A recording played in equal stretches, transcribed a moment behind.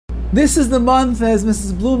This is the month, as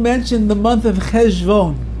Mrs. Bloom mentioned, the month of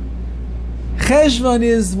CheshVon. CheshVon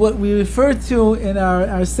is what we refer to, in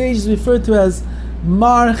our sages refer to as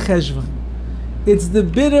Mar CheshVon. It's the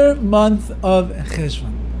bitter month of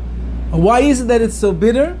CheshVon. Why is it that it's so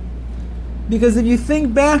bitter? Because if you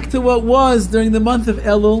think back to what was during the month of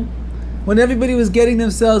Elul, when everybody was getting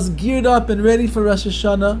themselves geared up and ready for Rosh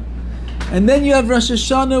Hashanah, and then you have Rosh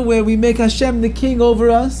Hashanah where we make Hashem the king over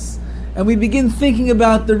us, and we begin thinking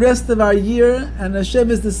about the rest of our year, and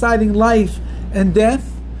Hashem is deciding life and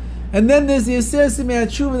death. And then there's the Yasser Simei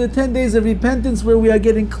HaTshuva, the 10 days of repentance, where we are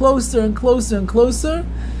getting closer and closer and closer.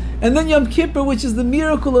 And then Yom Kippur, which is the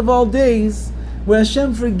miracle of all days, where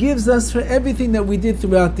Hashem forgives us for everything that we did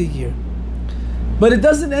throughout the year. But it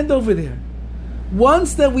doesn't end over there.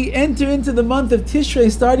 Once that we enter into the month of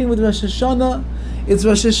Tishrei, starting with Rosh Hashanah, it's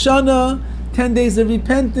Rosh Hashanah, 10 days of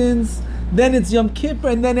repentance, then it's Yom Kippur,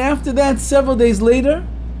 and then after that, several days later,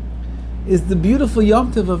 is the beautiful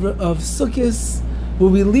Yom Tov of Sukkot, where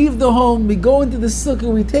we leave the home, we go into the Sukkah,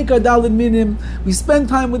 we take our Daled Minim, we spend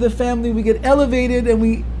time with the family, we get elevated,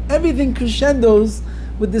 and everything crescendos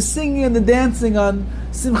with the singing and the dancing on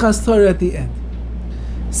Simchas Torah at the end.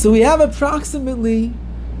 So we have approximately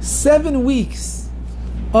 7 weeks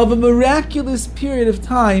of a miraculous period of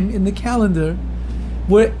time in the calendar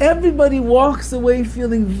where everybody walks away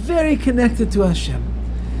feeling very connected to Hashem,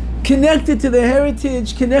 connected to the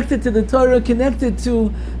heritage, connected to the Torah, connected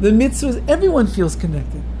to the mitzvahs. Everyone feels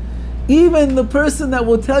connected. Even the person that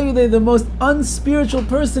will tell you they're the most unspiritual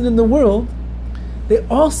person in the world, they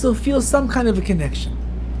also feel some kind of a connection.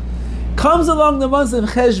 Comes along the month of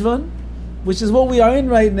CheshVon, which is what we are in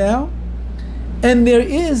right now, and there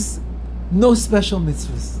is no special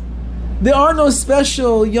mitzvahs. There are no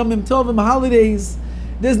special Yomim Tovim holidays.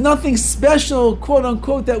 There's nothing special, quote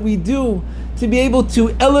unquote, that we do to be able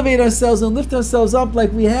to elevate ourselves and lift ourselves up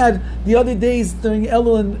like we had the other days during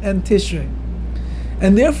Elul and Tishrei.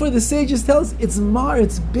 And therefore the sages tell us it's mar,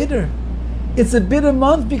 it's bitter. It's a bitter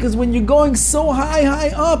month because when you're going so high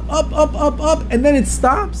up, and then it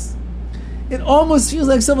stops, it almost feels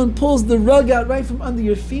like someone pulls the rug out right from under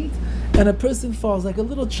your feet and a person falls like a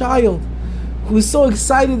little child who is so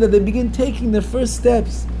excited that they begin taking their first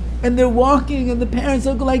steps. And they're walking, and the parents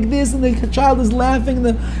are like this, and the child is laughing, and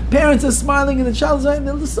the parents are smiling, and the child is and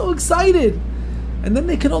they're so excited. And then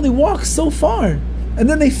they can only walk so far. And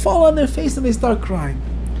then they fall on their face and they start crying.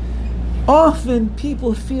 Often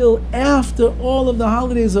people feel after all of the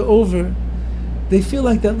holidays are over, they feel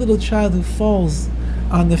like that little child who falls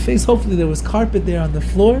on their face. Hopefully there was carpet there on the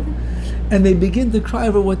floor. And they begin to cry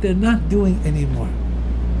over what they're not doing anymore.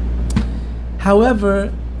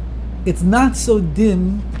 However, it's not so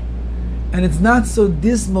dim and it's not so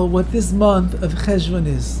dismal what this month of CheshVon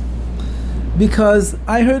is. Because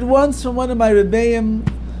I heard once from one of my Rebbeim,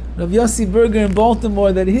 Rav Yossi Berger in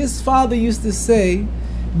Baltimore, that his father used to say,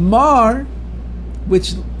 Mar,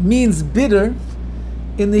 which means bitter,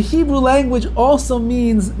 in the Hebrew language also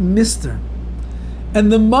means Mr.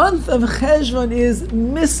 And the month of CheshVon is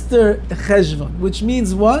Mr. CheshVon, which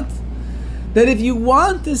means what? That if you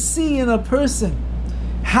want to see in a person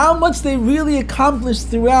how much they really accomplished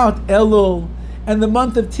throughout Elul and the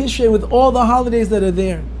month of Tishrei with all the holidays that are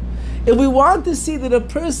there, if we want to see that a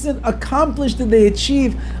person accomplished, that they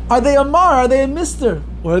achieve, are they a Mar, are they a Mr.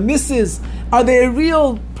 or a Mrs.? Are they a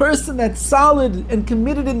real person that's solid and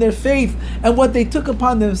committed in their faith and what they took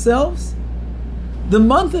upon themselves? The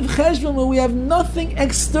month of CheshVon, where we have nothing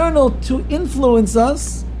external to influence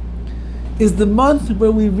us, is the month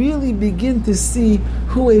where we really begin to see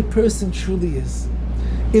who a person truly is.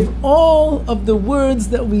 If all of the words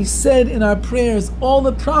that we said in our prayers, all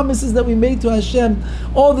the promises that we made to Hashem,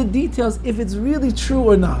 all the details, if it's really true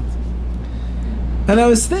or not. And I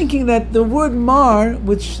was thinking that the word Mar,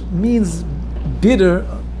 which means bitter,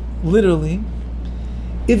 literally,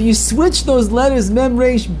 if you switch those letters, Mem,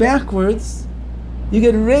 Resh, backwards, you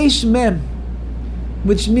get Resh, Mem,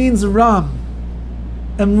 which means Ram.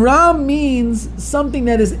 And Ram means something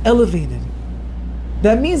that is elevated.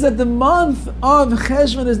 That means that the month of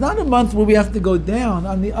CheshVon is not a month where we have to go down.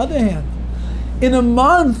 On the other hand, in a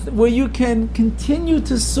month where you can continue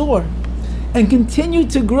to soar and continue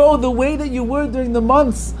to grow the way that you were during the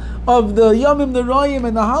months of the Yomim, the Royim,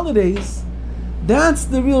 and the holidays, that's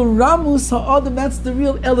the real Ramus Ha'adam, that's the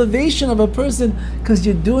real elevation of a person, because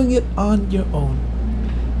you're doing it on your own.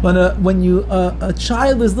 When a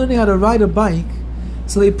child is learning how to ride a bike,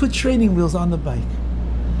 so they put training wheels on the bike.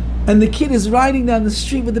 And the kid is riding down the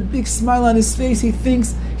street with a big smile on his face. He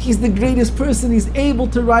thinks he's the greatest person. He's able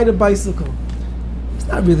to ride a bicycle. He's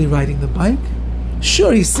not really riding the bike.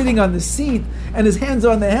 Sure, he's sitting on the seat and his hands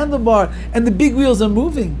are on the handlebar and the big wheels are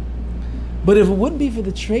moving. But if it wouldn't be for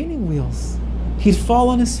the training wheels, he'd fall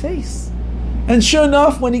on his face. And sure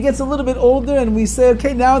enough, when he gets a little bit older and we say,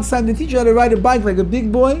 okay, now it's time to teach you how to ride a bike like a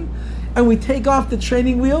big boy, and we take off the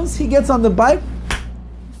training wheels, he gets on the bike,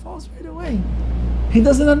 he falls right away. He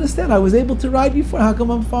doesn't understand. I was able to ride before. How come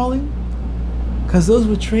I'm falling? Because those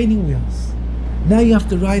were training wheels. Now you have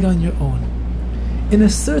to ride on your own. In a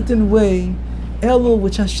certain way, Elul,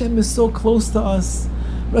 which Hashem is so close to us,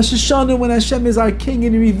 Rosh Hashanah, when Hashem is our king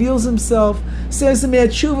and he reveals himself, says to me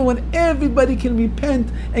at Tshuva, when everybody can repent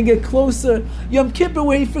and get closer, Yom Kippur,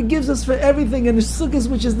 where he forgives us for everything, and the Sukkot,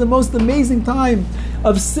 which is the most amazing time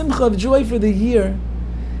of simcha, of joy for the year,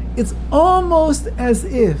 it's almost as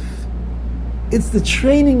if it's the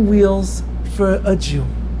training wheels for a Jew.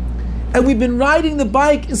 And we've been riding the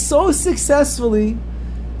bike so successfully.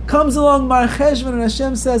 Comes along Mar CheshVon and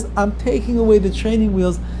Hashem says, I'm taking away the training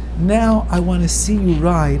wheels. Now I want to see you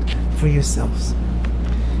ride for yourselves.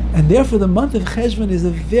 And therefore the month of CheshVon is a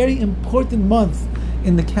very important month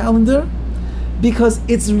in the calendar, because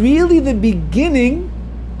it's really the beginning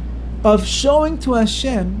of showing to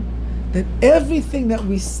Hashem that everything that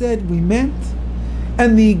we said we meant,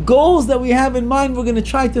 and the goals that we have in mind we're going to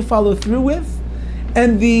try to follow through with,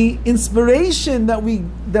 and the inspiration that we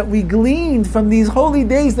gleaned from these holy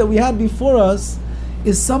days that we had before us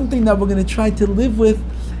is something that we're going to try to live with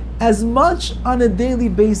as much on a daily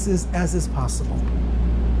basis as is possible.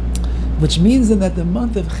 Which means then that the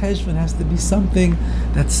month of CheshVon has to be something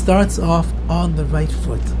that starts off on the right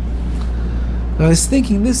foot. I was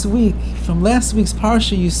thinking this week, from last week's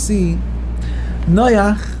Parsha, you see,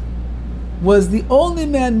 Noach was the only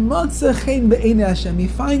man, Matzah Chen Be'einei Hashem. He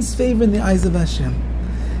finds favor in the eyes of Hashem.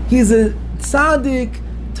 He's a tzaddik,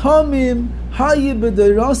 Tomim, Hayyib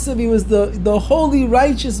B'Dorasav. He was the holy,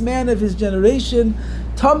 righteous man of his generation.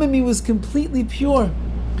 Tomim, he was completely pure.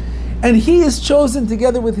 And he is chosen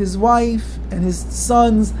together with his wife and his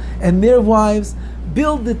sons and their wives,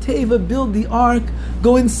 build the teva, build the ark,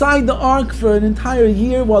 go inside the ark for an entire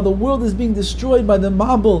year while the world is being destroyed by the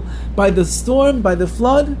mabul, by the storm, by the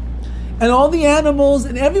flood. And all the animals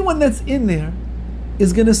and everyone that's in there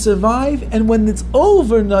is going to survive. And when it's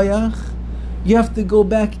over, Noach, you have to go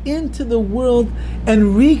back into the world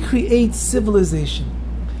and recreate civilization,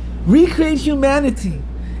 recreate humanity,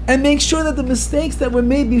 and make sure that the mistakes that were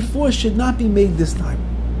made before should not be made this time.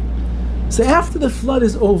 So after the flood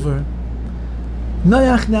is over,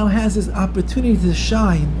 Noach now has his opportunity to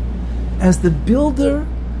shine as the builder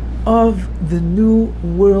of the new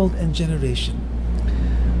world and generation.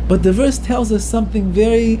 But the verse tells us something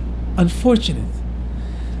very unfortunate.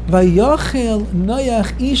 Vayachel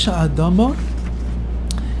Noach isha adama,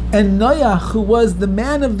 and Noach, who was the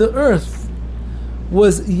man of the earth,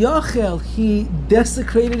 was Yachel, he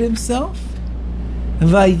desecrated himself.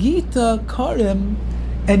 Vayita Karem,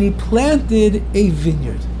 and he planted a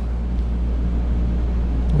vineyard.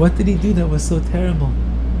 What did he do that was so terrible?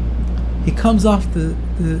 He comes off the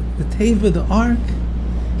teva, the ark.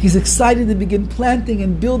 He's excited to begin planting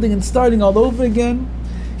and building and starting all over again.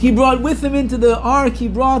 He brought with him into the ark, he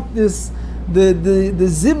brought the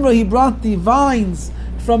zimra, he brought the vines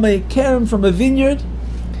from a kerem, from a vineyard.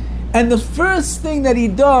 And the first thing that he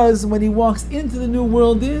does when he walks into the new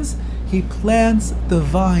world is he plants the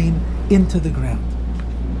vine into the ground.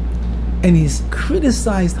 And he's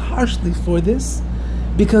criticized harshly for this,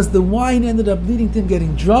 because the wine ended up leading to him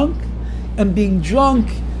getting drunk, and being drunk,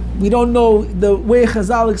 we don't know the way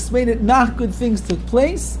Chazal explained it, not good things took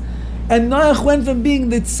place. And Noach went from being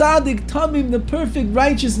the tzaddik, tamim, the perfect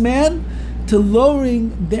righteous man, to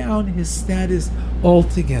lowering down his status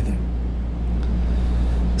altogether.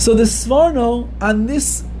 So the Sforno on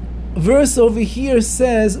this verse over here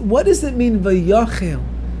says, what does it mean, vayachel?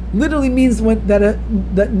 Literally means that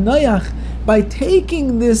Noach, by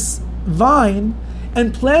taking this vine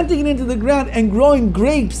and planting it into the ground and growing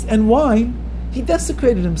grapes and wine, he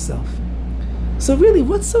desecrated himself. So really,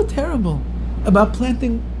 what's so terrible about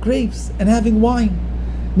planting grapes and having wine?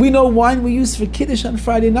 We know wine we use for Kiddush on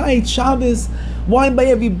Friday night, Shabbos, wine by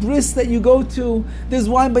every bris that you go to, there's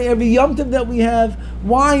wine by every Yom Tov that we have.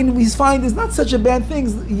 Wine we find is not such a bad thing.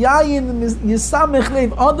 Yayin, Yisamech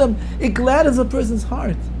Lev Adam, it gladdens a person's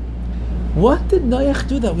heart. What did Noach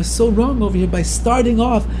do that was so wrong over here by starting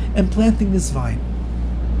off and planting this vine?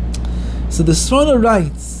 So the Sforno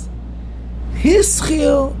writes,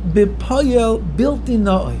 Hischil b'poyel bilti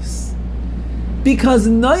na'os. Because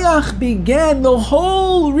Noach began the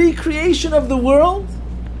whole recreation of the world,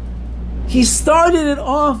 he started it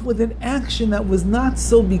off with an action that was not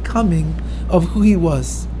so becoming of who he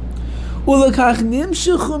was. And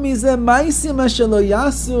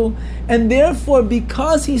therefore,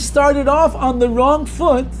 because he started off on the wrong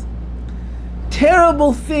foot,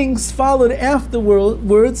 terrible things followed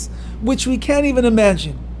afterwards, which we can't even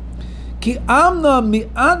imagine.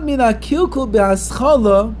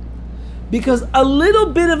 Because a little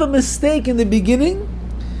bit of a mistake in the beginning,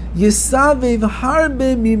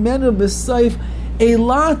 a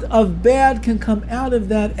lot of bad can come out of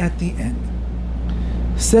that at the end.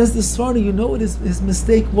 Says the Svardi, you know what his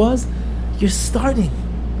mistake was? You're starting.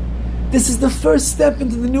 This is the first step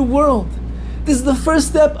into the new world. This is the first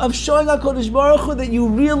step of showing HaKadosh Baruch Hu that you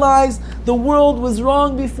realize the world was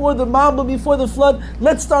wrong before the Mabul, before the flood.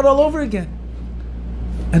 Let's start all over again.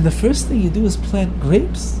 And the first thing you do is plant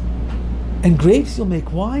grapes. And grapes you'll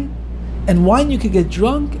make wine. And wine you could get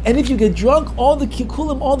drunk. And if you get drunk, all the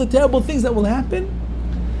kikulim, all the terrible things that will happen.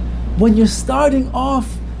 When you're starting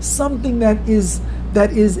off something that is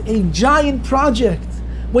a giant project,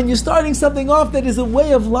 when you're starting something off that is a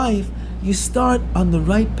way of life, you start on the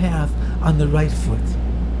right path, on the right foot.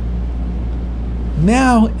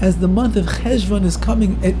 Now, as the month of CheshVon is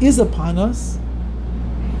coming, it is upon us,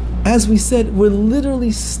 as we said, we're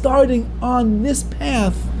literally starting on this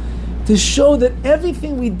path to show that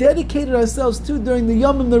everything we dedicated ourselves to during the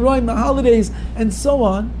Yom Noraim, the holidays, and so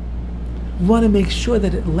on, we want to make sure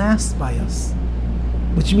that it lasts by us.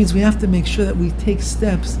 Which means we have to make sure that we take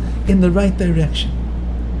steps in the right direction.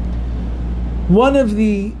 One of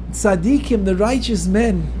the tzaddikim, the righteous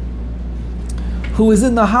men, who was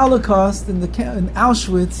in the Holocaust in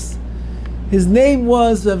Auschwitz, his name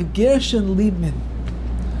was Rav Gershon Liebman.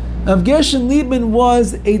 Rav Gershon Liebman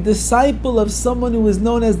was a disciple of someone who was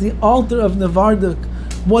known as the Alter of Novardok,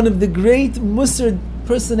 one of the great Musar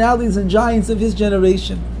personalities and giants of his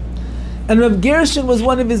generation. And Rav Gershon was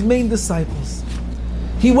one of his main disciples.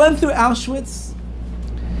 He went through Auschwitz,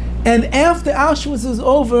 and after Auschwitz was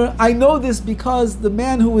over, I know this because the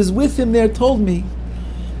man who was with him there told me,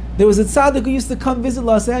 there was a tzaddik who used to come visit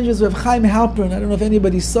Los Angeles with Chaim Halpern. I don't know if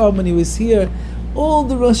anybody saw him when he was here. All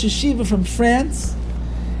the Rosh Yeshiva from France.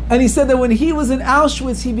 And he said that when he was in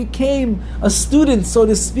Auschwitz, he became a student, so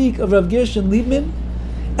to speak, of Rav Gershon Liebman.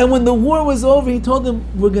 And when the war was over, he told them,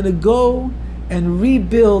 we're going to go and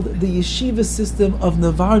rebuild the yeshiva system of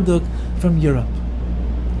Novardok from Europe.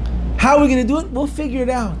 How are we going to do it? We'll figure it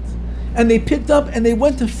out. And they picked up and they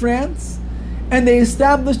went to France and they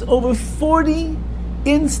established over 40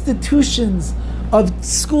 institutions of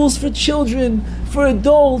schools for children, for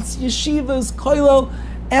adults, yeshivas, koilel,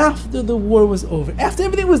 after the war was over. After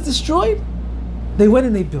everything was destroyed, they went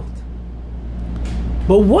and they built.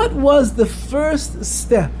 But what was the first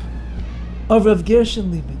step of Rav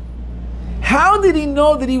Gershon Liebman? How did he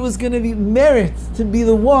know that he was going to be merit to be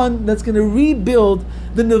the one that's going to rebuild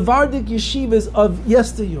the Novardok yeshivas of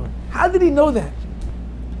yesteryear? How did he know that?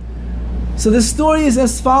 So the story is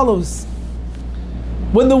as follows.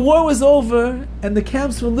 When the war was over and the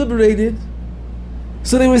camps were liberated,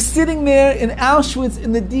 so they were sitting there in Auschwitz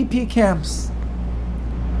in the DP camps.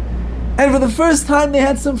 And for the first time they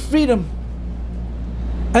had some freedom.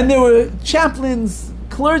 And there were chaplains,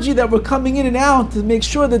 clergy that were coming in and out to make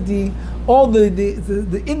sure that all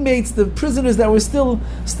the inmates, the prisoners that were still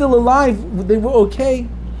alive, they were okay.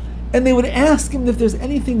 And they would ask him if there's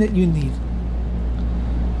anything that you need.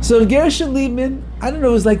 So Gershon Liebman, I don't know,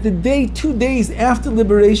 it was like 2 days after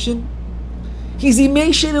liberation. He's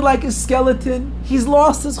emaciated like a skeleton. He's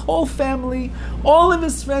lost his whole family, all of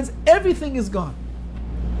his friends, everything is gone.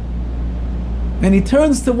 And he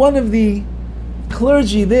turns to one of the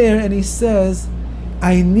clergy there and he says,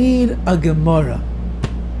 I need a Gemara.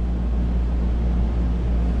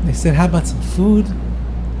 They said, how about some food?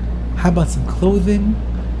 How about some clothing?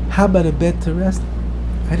 How about a bed to rest?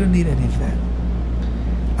 I don't need any of that.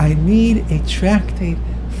 I need a tractate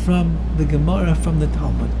from the Gemara, from the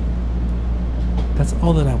Talmud. That's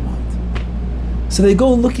all that I want. So they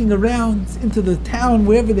go looking around into the town,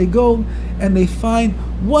 wherever they go, and they find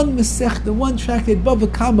one Masechta, one tractate,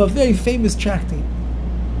 Bava Kama, a very famous tractate.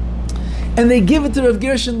 And they give it to Rav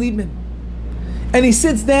Gershon Liebman. And he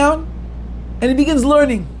sits down, and he begins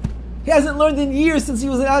learning. He hasn't learned in years since he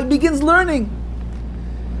was out. He begins learning.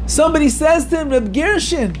 Somebody says to him, Rav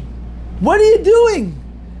Gershon, what are you doing?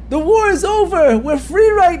 The war is over. We're free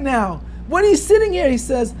right now. What are you sitting here? He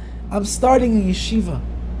says, I'm starting a yeshiva.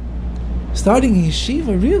 Starting a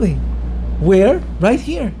yeshiva, really? Where? Right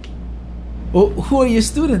here. Well, who are your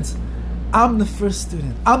students? I'm the first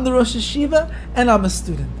student. I'm the Rosh Yeshiva, and I'm a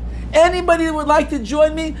student. Anybody that would like to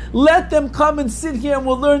join me, let them come and sit here and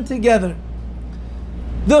we'll learn together.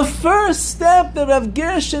 The first step that Rav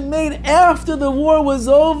Gershon made after the war was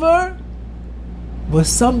over was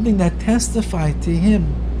something that testified to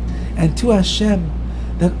him and to Hashem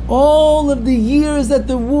that all of the years that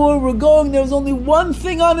the war were going, there was only one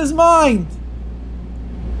thing on his mind.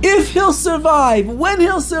 if he'll survive, when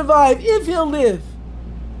he'll survive, if he'll live.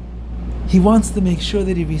 He wants to make sure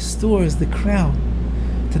that he restores the crown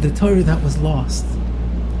to the Torah that was lost.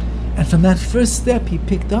 And from that first step he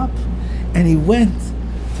picked up and he went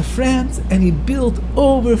to France and he built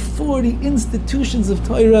over 40 institutions of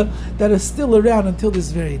Torah that are still around until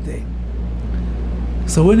this very day.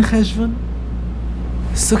 So we're in CheshVon.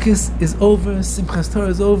 Sukkot is over, Simchas Torah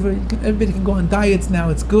is over, everybody can go on diets now,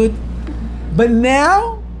 it's good. But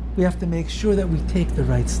now we have to make sure that we take the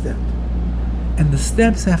right step. And the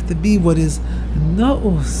steps have to be what is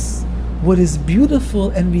na'us, what is beautiful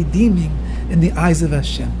and redeeming in the eyes of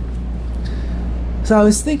Hashem. So I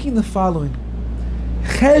was thinking the following.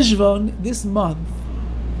 CheshVon, this month,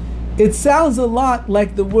 it sounds a lot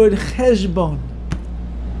like the word CheshBon.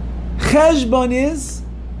 CheshBon is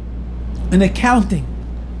an accounting.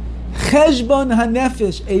 CheshBon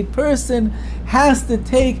HaNefesh, a person has to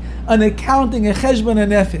take an accounting, a CheshBon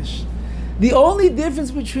HaNefesh. The only difference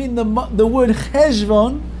between the word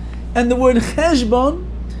CheshVon and the word CheshBon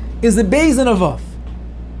is a beis and a vav.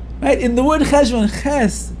 Right? In the word CheshVon,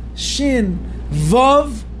 Ches, Shin,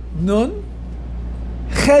 Vav, Nun.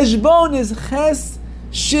 CheshBon is Ches,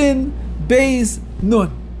 Shin, Beis,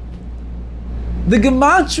 Nun. The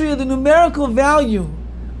gematria, the numerical value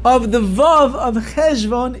of the Vav of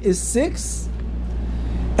CheshVon is 6.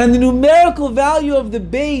 And the numerical value of the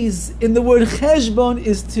Beis in the word CheshBon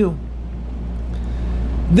is 2.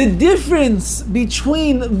 The difference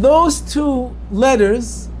between those two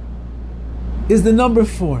letters is the number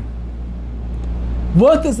 4.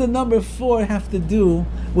 What does the number 4 have to do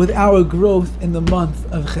with our growth in the month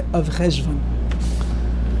of CheshVon?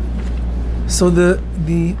 So the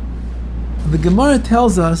Gemara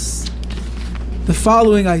tells us the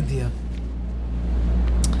following idea.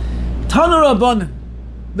 Tanu Rabbanan,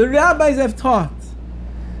 the rabbis have taught,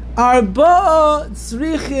 Arba'a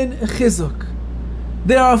tzrichin chizuk.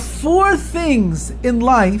 There are 4 things in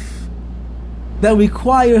life that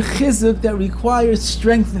require chizuk, that require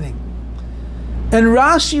strengthening. And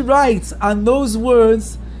Rashi writes on those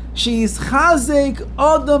words, She is chazek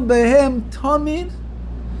adam behem tamid.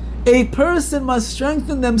 A person must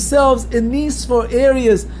strengthen themselves in these 4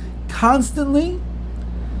 areas constantly,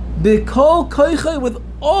 b'kol koichai, with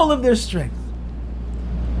all of their strength.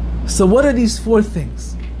 So what are these 4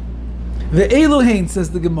 things? Ve'eluhein,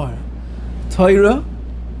 says the Gemara. Torah,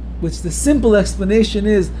 which the simple explanation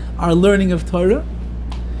is our learning of Torah.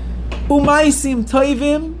 Umaisim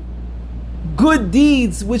toivim, good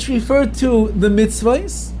deeds, which refer to the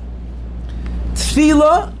mitzvahs.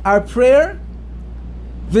 Tefillah, our prayer.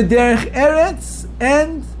 V'derech eretz,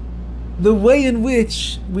 and the way in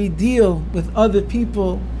which we deal with other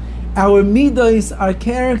people. Our midos, our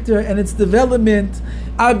character and its development.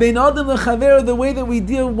 Our bein adam lechaver, the way that we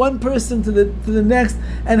deal one person to the next,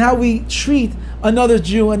 and how we treat another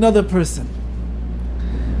Jew, another person.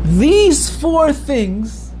 These 4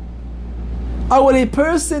 things are what a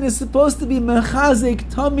person is supposed to be mechazik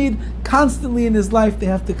tamid constantly in his life. They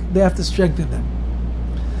have to strengthen them.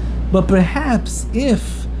 But perhaps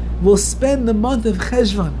if we'll spend the month of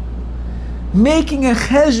CheshVon making a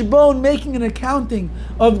CheshBon, making an accounting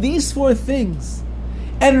of these 4 things,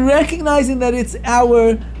 and recognizing that it's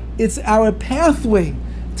our pathway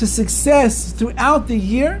to success throughout the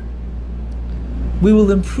year, we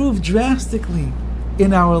will improve drastically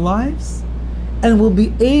in our lives, and we'll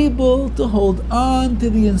be able to hold on to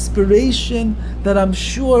the inspiration that I'm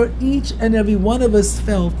sure each and every one of us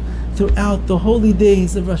felt throughout the holy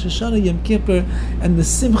days of Rosh Hashanah, Yom Kippur, and the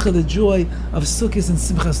Simcha, the joy of Sukkot and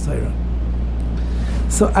Simchas Torah.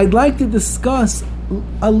 So I'd like to discuss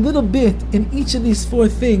a little bit in each of these 4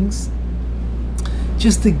 things,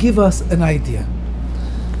 just to give us an idea.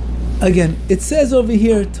 Again, it says over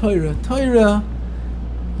here Torah. Torah,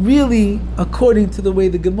 really, according to the way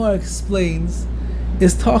the Gemara explains,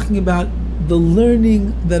 is talking about the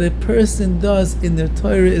learning that a person does in their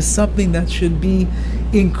Torah is something that should be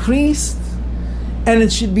increased, and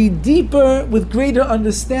it should be deeper with greater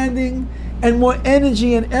understanding and more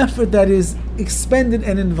energy and effort that is expended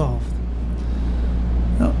and involved.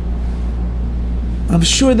 Now, I'm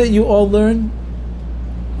sure that you all learn,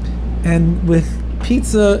 and with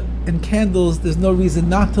pizza and candles, there's no reason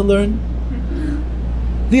not to learn.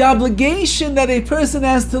 The obligation that a person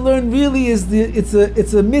has to learn really is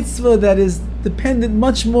it's a mitzvah that is dependent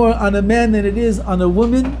much more on a man than it is on a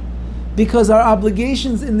woman, because our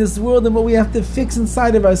obligations in this world and what we have to fix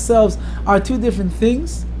inside of ourselves are 2 different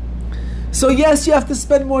things. So yes, you have to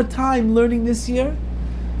spend more time learning this year.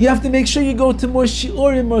 You have to make sure you go to more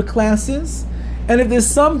shiurim, more classes. And if there's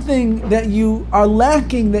something that you are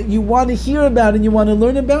lacking, that you want to hear about and you want to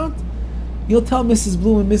learn about, you'll tell Mrs.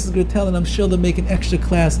 Bloom and Mrs. Gertel, and I'm sure they'll make an extra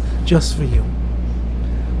class just for you.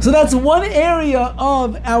 So that's one area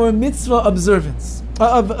of our mitzvah observance,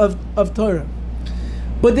 of Torah.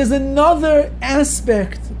 But there's another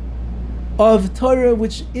aspect of Torah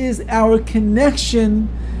which is our connection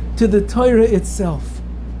to the Torah itself.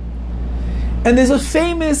 And there's a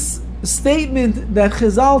famous statement that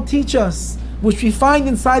Chazal teach us, which we find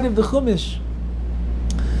inside of the Chumash,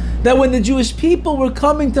 that when the Jewish people were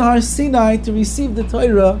coming to Har Sinai to receive the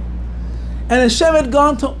Torah, and Hashem had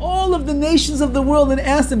gone to all of the nations of the world and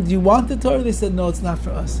asked them, do you want the Torah? They said, no, it's not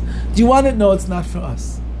for us. Do you want it? No, it's not for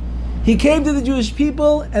us. He came to the Jewish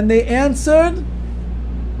people and they answered,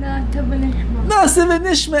 Na'aseh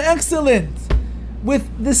v'nishma, excellent.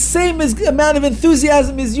 With the same amount of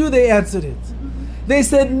enthusiasm as you, they answered it. They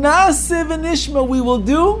said, Na'aseh v'nishma, we will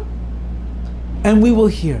do and we will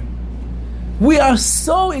hear. We are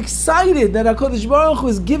so excited that HaKadosh Baruch Hu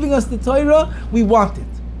is giving us the Torah, we want it.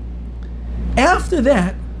 After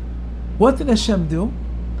that, what did Hashem do?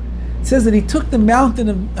 It says that He took the mountain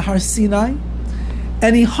of Har Sinai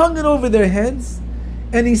and He hung it over their heads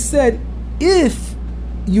and He said, if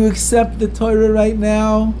you accept the Torah right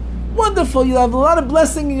now, wonderful, you'll have a lot of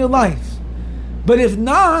blessing in your life. But if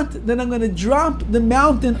not, then I'm going to drop the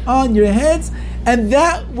mountain on your heads, and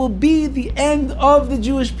that will be the end of the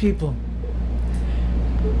Jewish people.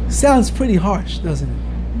 Sounds pretty harsh, doesn't it?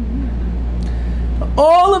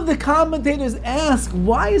 All of the commentators ask,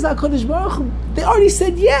 why is HaKadosh Baruch Hu? They already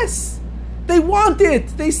said yes. They want it.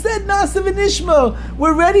 They said Na'aseh v'nishma.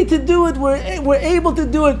 We're ready to do it. We're able to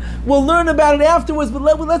do it. We'll learn about it afterwards, but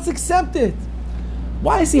let's accept it.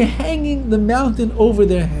 Why is He hanging the mountain over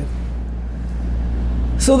their head?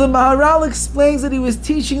 So the Maharal explains that He was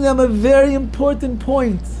teaching them a very important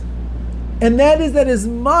point. And that is that as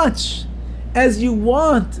much as you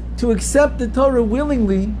want to accept the Torah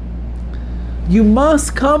willingly, you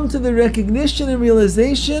must come to the recognition and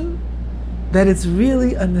realization that it's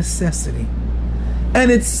really a necessity.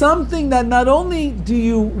 And it's something that not only do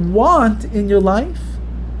you want in your life,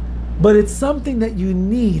 but it's something that you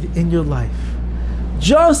need in your life.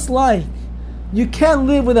 Just like you can't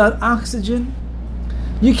live without oxygen,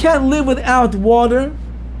 you can't live without water.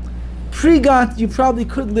 Pre-got you probably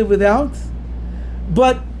could live without,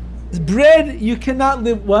 but bread you cannot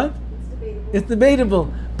live what? It's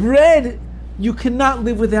debatable. Bread you cannot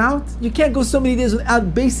live without. You can't go so many days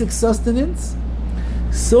without basic sustenance.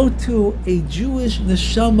 So too, a Jewish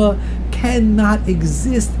neshama cannot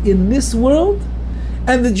exist in this world,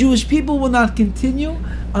 and the Jewish people will not continue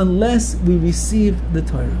unless we receive the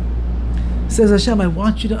Torah. Says Hashem, I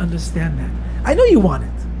want you to understand that. I know you want it.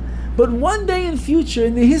 But one day in future,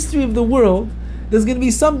 in the history of the world, there's going to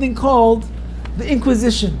be something called the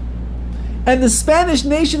Inquisition. And the Spanish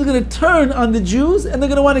nation is going to turn on the Jews, and they're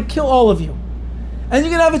going to want to kill all of you. And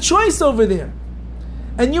you're going to have a choice over there.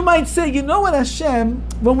 And you might say, you know what, Hashem,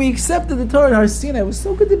 when we accepted the Torah at Har Sinai, it was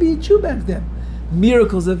so good to be a Jew back then.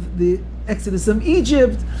 Miracles of the Exodus from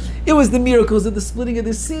Egypt. It was the miracles of the splitting of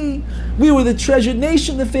the sea. We were the treasured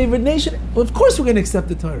nation, the favored nation. Well, of course we're going to accept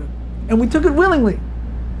the Torah. And we took it willingly.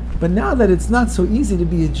 But now that it's not so easy to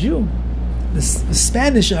be a Jew, the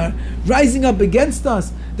Spanish are rising up against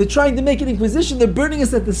us. They're trying to make an inquisition. They're burning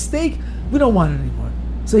us at the stake. We don't want it anymore.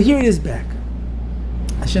 So here it is back.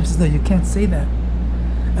 Hashem says, no, you can't say that.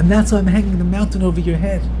 And that's why I'm hanging the mountain over your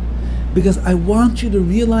head. Because I want you to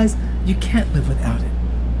realize you can't live without it.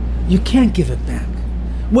 You can't give it back.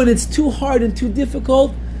 When it's too hard and too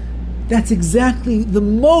difficult, that's exactly the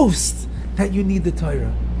most that you need the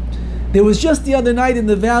Torah. There was just the other night in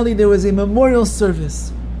the valley, there was a memorial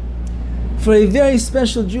service for a very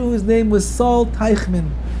special Jew whose name was Saul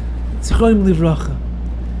Teichman, Zichronim Livracha.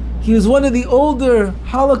 He was one of the older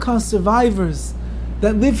Holocaust survivors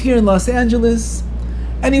that live here in Los Angeles,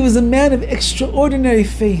 and he was a man of extraordinary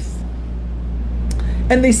faith.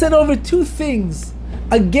 And they said over two things,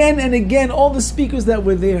 again and again, all the speakers that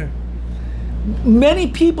were there. Many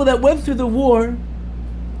people that went through the war,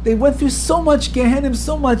 they went through so much Gehenna,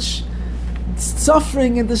 so much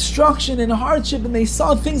suffering and destruction and hardship, and they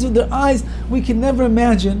saw things with their eyes we can never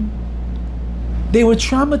imagine. They were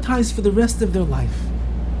traumatized for the rest of their life.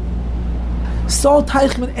 Saul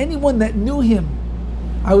Teichman, anyone that knew him,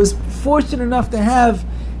 I was fortunate enough to have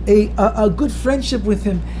a good friendship with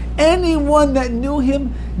him. Anyone that knew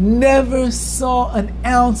him never saw an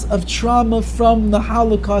ounce of trauma from the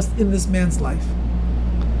Holocaust in this man's life.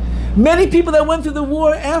 Many people that went through the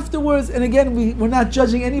war afterwards, and again, we're not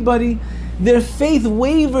judging anybody, their faith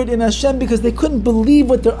wavered in Hashem because they couldn't believe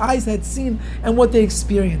what their eyes had seen and what they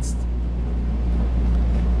experienced.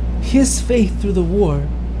 His faith through the war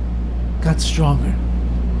got stronger.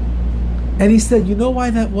 And he said, you know why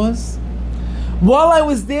that was? While I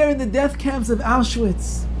was there in the death camps of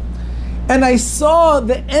Auschwitz, and I saw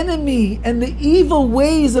the enemy and the evil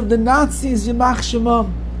ways of the Nazis, Yamach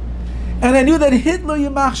Shemam, and I knew that Hitler,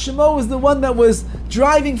 Yamach Shemo, was the one that was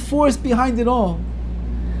driving force behind it all,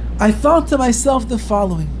 I thought to myself the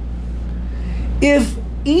following: if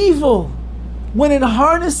evil, when it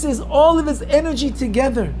harnesses all of its energy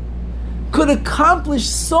together, could accomplish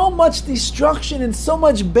so much destruction and so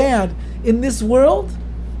much bad in this world,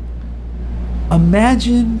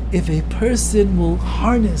 imagine if a person will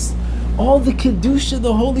harness all the kedusha,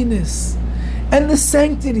 the holiness, and the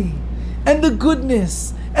sanctity, and the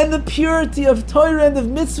goodness, and the purity of Torah and of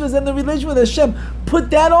mitzvahs and the relation with Hashem,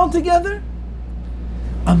 put that all together.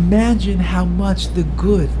 Imagine how much the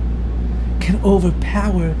good can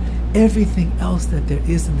overpower everything else that there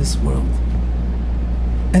is in this world.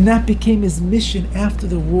 And that became his mission after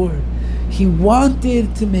the war. He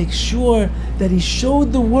wanted to make sure that he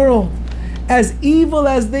showed the world, as evil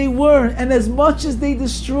as they were and as much as they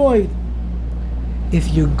destroyed, if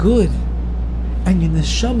you're good and your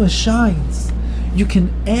neshama shines, you can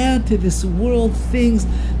add to this world things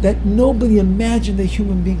that nobody imagined a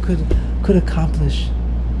human being could accomplish.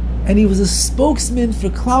 And he was a spokesman for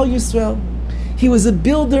Klal Yisrael. He was a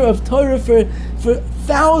builder of Torah for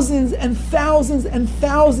thousands and thousands and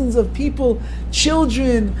thousands of people,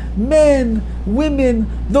 children, men, women,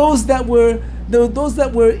 those that were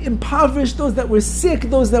impoverished, those that were sick,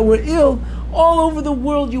 those that were ill. All over the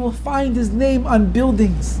world you will find his name on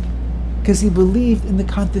buildings, because he believed in the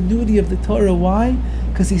continuity of the Torah. Why?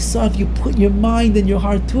 Because he saw if you put your mind and your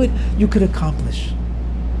heart to it, you could accomplish.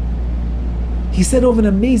 He said over an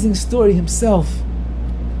amazing story himself.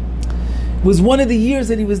 It was one of the years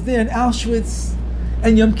that he was there in Auschwitz,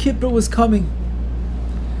 and Yom Kippur was coming.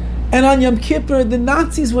 And on Yom Kippur, the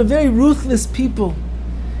Nazis were very ruthless people,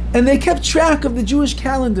 and they kept track of the Jewish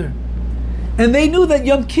calendar. And they knew that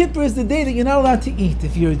Yom Kippur is the day that you're not allowed to eat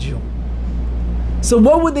if you're a Jew. So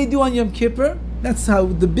what would they do on Yom Kippur? That's how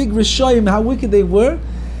the big Rishoyim, how wicked they were.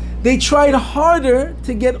 They tried harder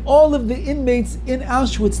to get all of the inmates in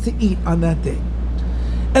Auschwitz to eat on that day.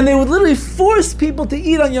 And they would literally force people to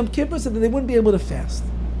eat on Yom Kippur so that they wouldn't be able to fast.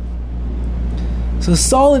 So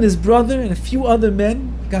Saul and his brother and a few other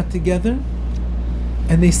men got together,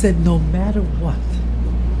 and they said, no matter what,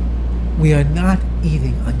 we are not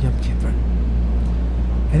eating on Yom Kippur.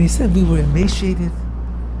 And he said, we were emaciated.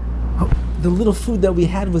 The little food that we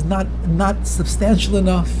had was not substantial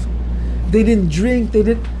enough. They didn't drink,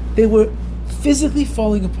 they were physically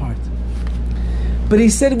falling apart. But he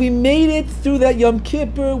said, we made it through that Yom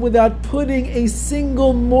Kippur without putting a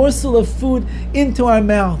single morsel of food into our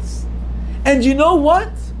mouths. And you know what?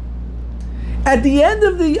 At the end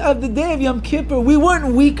of the day of Yom Kippur, we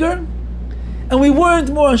weren't weaker, and we weren't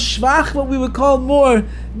more shvach, what we would call more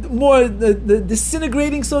the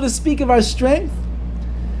disintegrating, so to speak, of our strength.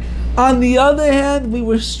 On the other hand, we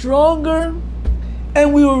were stronger,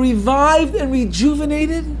 and we were revived and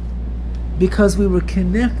rejuvenated, because we were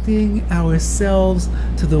connecting ourselves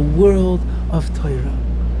to the world of Torah.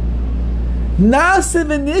 Na'aseh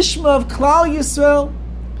v'nishma of Klal Yisrael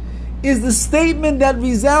is the statement that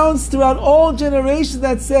resounds throughout all generations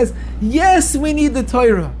that says, yes, we need the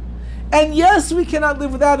Torah. And yes, we cannot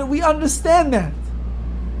live without it. We understand that.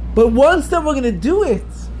 But once that we're going to do it,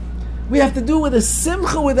 we have to do it with a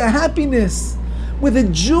simcha, with a happiness, with a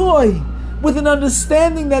joy, with an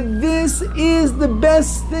understanding that this is the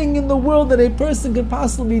best thing in the world that a person could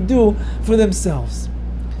possibly do for themselves.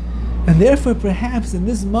 And therefore, perhaps in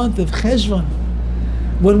this month of CheshVon,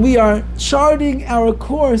 when we are charting our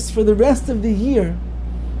course for the rest of the year,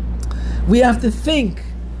 we have to think,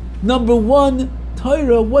 number one,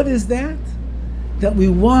 Torah, what is that? That we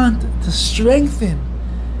want to strengthen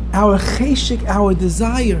our cheshik, our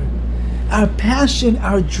desire, our passion,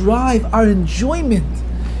 our drive, our enjoyment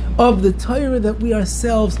of the Torah that we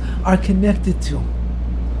ourselves are connected to.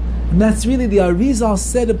 And that's really the Arizal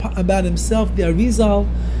said about himself. The Arizal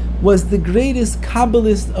was the greatest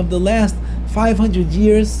Kabbalist of the last 500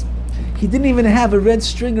 years. He didn't even have a red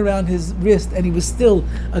string around his wrist, and he was still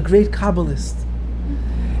a great Kabbalist.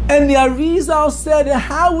 And the Arizal said,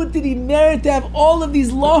 how did he merit to have all of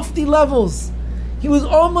these lofty levels? He was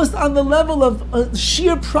almost on the level of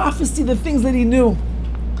sheer prophecy, the things that he knew.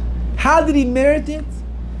 How did he merit it?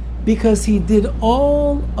 Because he did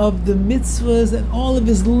all of the mitzvahs, and all of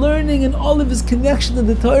his learning and all of his connection to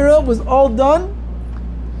the Torah was all done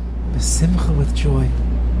b'simcha, with joy.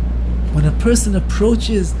 When a person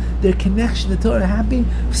approaches their connection to Torah happy,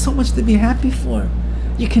 there's so much to be happy for.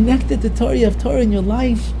 You're connected to Torah, you have Torah in your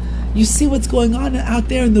life. You see what's going on out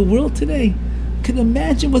there in the world today. can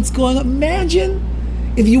imagine what's going on. Imagine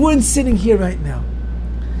if you weren't sitting here right now.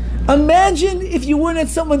 Imagine if you weren't at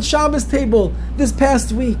someone's Shabbos table this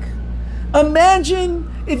past week. Imagine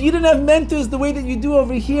if you didn't have mentors the way that you do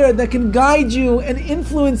over here that can guide you and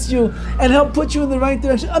influence you and help put you in the right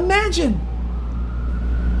direction. Imagine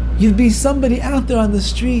you'd be somebody out there on the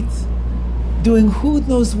street doing who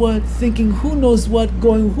knows what, thinking who knows what,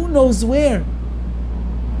 going who knows where.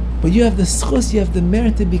 But you have the schus, you have the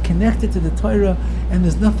merit to be connected to the Torah, and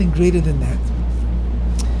there's nothing greater than that.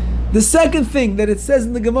 The second thing that it says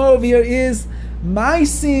in the Gemara over here is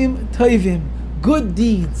Ma'asim Tovim, good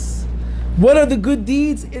deeds. What are the good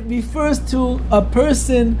deeds? It refers to a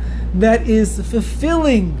person that is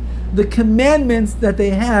fulfilling the commandments that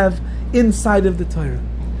they have inside of the Torah,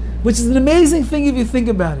 which is an amazing thing if you think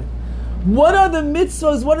about it. What are the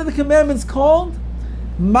mitzvahs, what are the commandments called?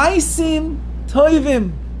 Ma'asim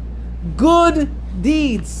Tovim, good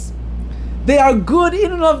deeds. They are good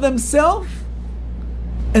in and of themselves,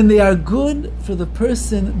 and they are good for the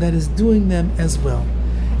person that is doing them as well.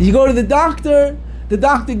 You go to the doctor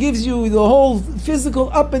gives you the whole physical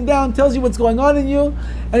up and down, tells you what's going on in you,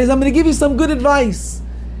 and says, I'm going to give you some good advice.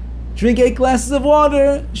 Drink 8 glasses of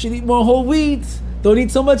water, should eat more whole wheat, don't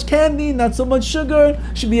eat so much candy, not so much sugar,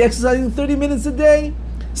 should be exercising 30 minutes a day,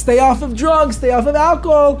 stay off of drugs, stay off of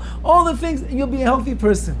alcohol, all the things, and you'll be a healthy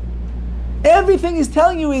person. Everything he's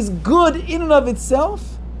telling you is good in and of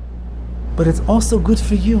itself, but it's also good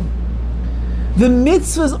for you. The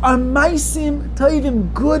mitzvahs are ma'asim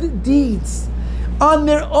tovim, good deeds. On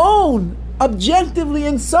their own, objectively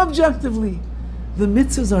and subjectively, the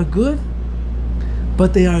mitzvahs are good,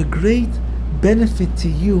 but they are a great benefit to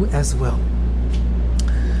you as well.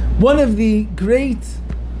 One of the great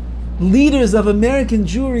leaders of American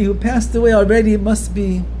Jewry who passed away already, it must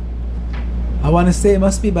be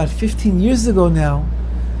about 15 years ago now,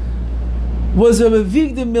 was Rabbi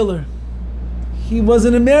Avigdor Miller. He was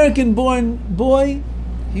an American-born boy.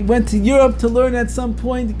 He went to Europe to learn at some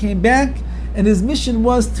point. He came back, and his mission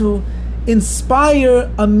was to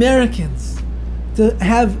inspire Americans to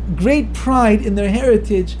have great pride in their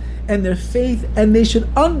heritage and their faith, and they should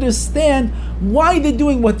understand why they're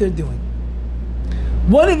doing what they're doing.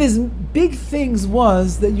 One of his big things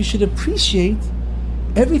was that you should appreciate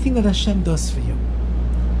everything that Hashem does for you.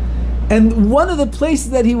 And one of the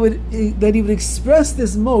places that he would express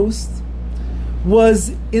this most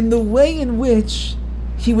was in the way in which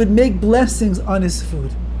he would make blessings on his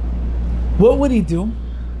food. What would he do?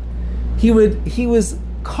 He was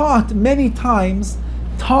caught many times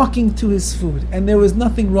talking to his food, and there was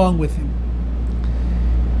nothing wrong with him.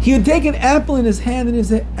 He would take an apple in his hand and he'd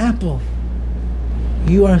say, "Apple,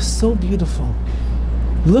 you are so beautiful.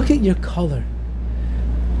 Look at your color.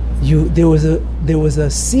 There was a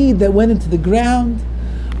seed that went into the ground.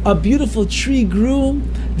 A beautiful tree grew.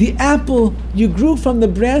 The apple, you grew from the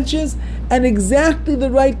branches, and exactly the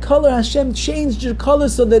right color. Hashem changed your color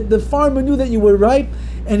so that the farmer knew that you were ripe,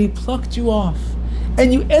 and he plucked you off.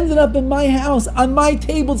 And you ended up in my house, on my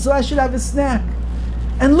table, so I should have a snack.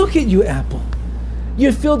 And look at you, apple.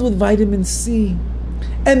 You're filled with vitamin C,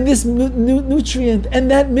 and this nutrient, and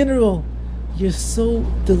that mineral. You're so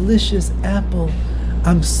delicious, apple.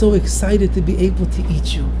 I'm so excited to be able to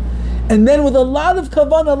eat you." And then with a lot of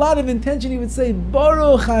kavanah, a lot of intention, he would say,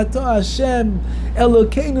 "Baruch atah Hashem,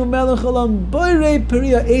 Elokeinu melech olam, borei peri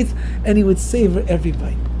ha'etz," and he would savor every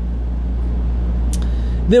bite.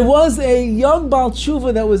 There was a young Baal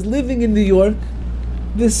Tshuva that was living in New York.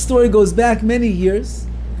 This story goes back many years.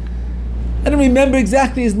 I don't remember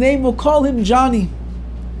exactly his name. We'll call him Johnny.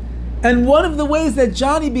 And one of the ways that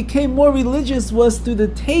Johnny became more religious was through the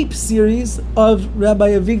tape series of Rabbi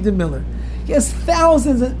Avigdor Miller. He has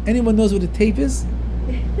thousands of... Anyone knows what a tape is?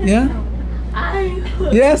 Yeah?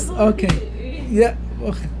 Yes? Okay. Yeah.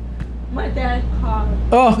 Okay. My dad called.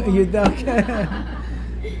 Oh, you're okay.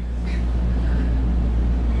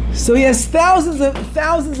 So he has thousands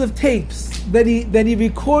of tapes that he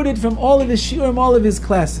recorded from all of his shiurim, all of his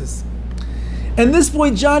classes. And this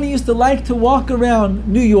boy Johnny used to like to walk around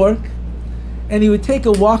New York, and he would take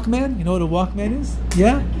a Walkman. You know what a Walkman is?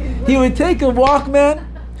 Yeah? He would take a Walkman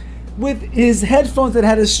with his headphones that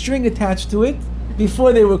had a string attached to it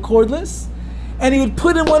before they were cordless, and he would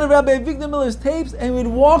put in one of Rabbi Avigdor Miller's tapes, and he would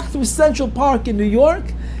walk through Central Park in New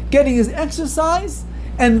York, getting his exercise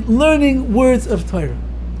and learning words of Torah.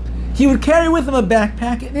 He would carry with him a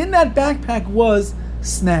backpack, and in that backpack was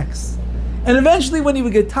snacks. And eventually when he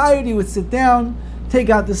would get tired, he would sit down, take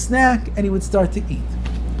out the snack, and he would start to eat.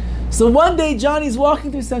 So one day Johnny's walking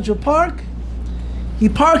through Central Park. He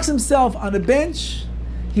parks himself on a bench.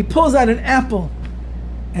 He pulls out an apple,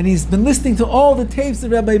 and he's been listening to all the tapes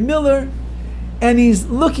of Rabbi Miller, and he's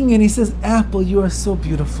looking and he says, apple, you are so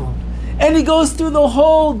beautiful. And he goes through the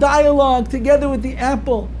whole dialogue together with the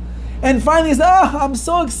apple. And finally he says, I'm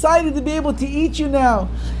so excited to be able to eat you now.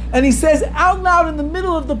 And he says out loud in the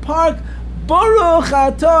middle of the park, Baruch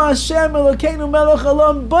atah Hashem Elokeinu melech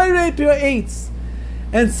haolam borei pir eitz.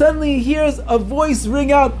 And suddenly he hears a voice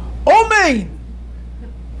ring out, Amen!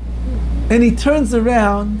 And he turns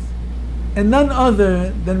around, and none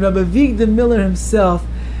other than Rabbi Vigdor Miller himself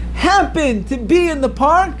happened to be in the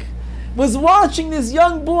park, was watching this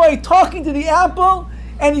young boy talking to the apple,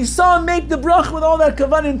 and he saw him make the bracha with all that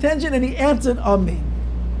kavan intention, and he answered Amen.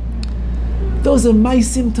 Those are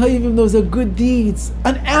maisim tovim, those are good deeds.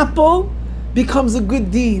 An apple becomes a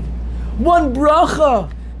good deed. One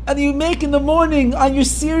bracha and you make in the morning on your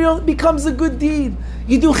cereal becomes a good deed.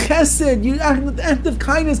 You do chesed, you act with act of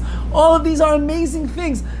kindness. All of these are amazing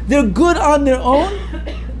things. They're good on their own,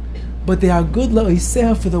 but they are good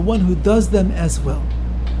la'iseh for the one who does them as well.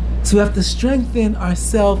 So we have to strengthen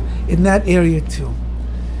ourselves in that area too.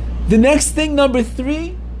 The next thing, number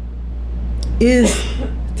 3, is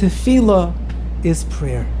tefillah, is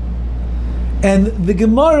prayer. And the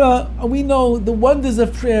Gemara, we know the wonders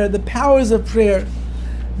of prayer, the powers of prayer.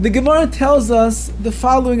 The Gemara tells us the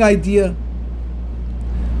following idea.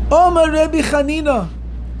 Omar Rabbi Chanina.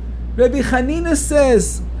 Rabbi Chanina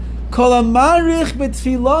says, Kol hamarich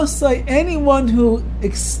betfilasai, anyone who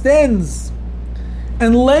extends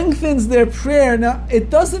and lengthens their prayer. Now, it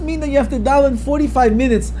doesn't mean that you have to dial in 45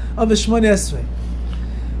 minutes of a Shmoneh Esrei,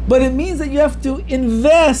 but it means that you have to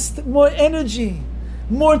invest more energy,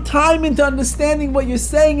 more time into understanding what you're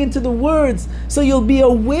saying into the words, so you'll be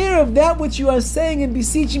aware of that which you are saying and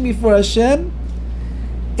beseeching before Hashem.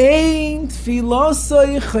 Ein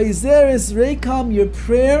tfilasai chayzeres reikam, your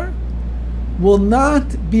prayer will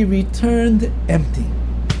not be returned empty.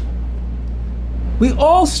 We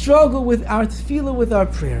all struggle with our tefillah, with our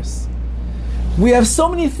prayers. We have so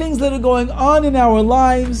many things that are going on in our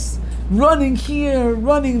lives, running here,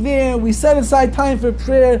 running there. We set aside time for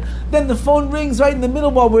prayer. Then the phone rings right in the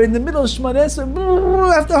middle while we're in the middle of Shmoneh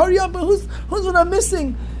Esrei. I have to hurry up. But who's what I'm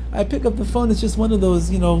missing? I pick up the phone. It's just one of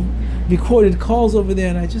those, recorded calls over there,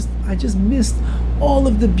 and I just missed all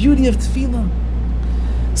of the beauty of tefillah.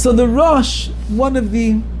 So the Rosh, one of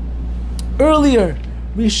the earlier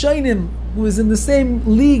Rishonim, who is in the same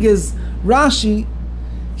league as Rashi,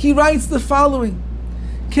 he writes the following: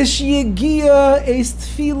 Keshiyagia es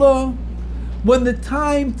tefillah, when the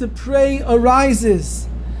time to pray arises,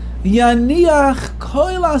 Yaniach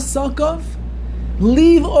koil asakav,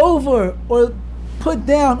 leave over or put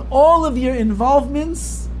down all of your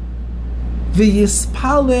involvements,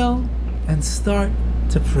 v'yispalel, and start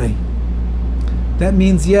to pray. That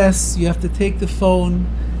means, yes, you have to take the phone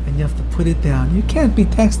and you have to put it down. You can't be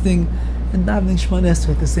texting and davening Shmoneh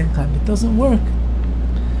Esrei at the same time. It doesn't work.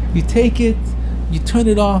 You take it, you turn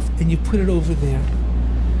it off, and you put it over there.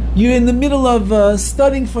 You're in the middle of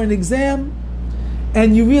studying for an exam,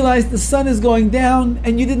 and you realize the sun is going down,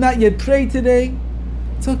 and you did not yet pray today.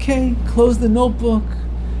 It's okay. Close the notebook,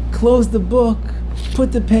 close the book,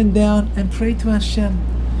 put the pen down, and pray to Hashem.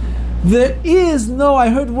 There is no, I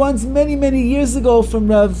heard once many, many years ago from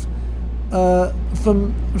Rav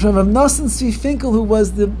Nosson Tzvi Finkel, who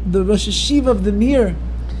was the Rosh Hashiva of the Mir.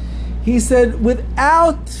 He said,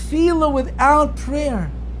 without tefillah, without prayer,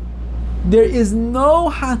 there is no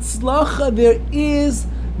hatzlacha, there is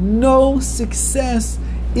no success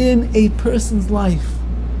in a person's life.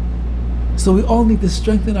 So we all need to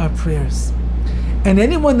strengthen our prayers. And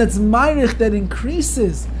anyone that's ma'arich, that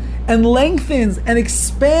increases and lengthens and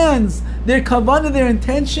expands their kavanah, their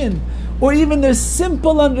intention, or even their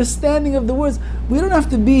simple understanding of the words. We don't have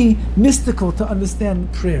to be mystical to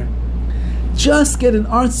understand prayer. Just get an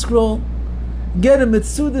art scroll, get a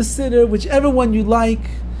Metzudah Siddur, whichever one you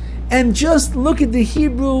like, and just look at the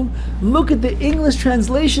Hebrew, look at the English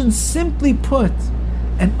translation, simply put,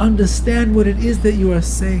 and understand what it is that you are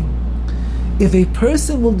saying. If a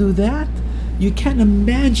person will do that, you can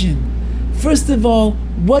imagine, first of all,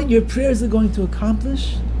 what your prayers are going to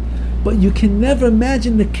accomplish, but you can never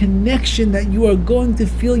imagine the connection that you are going to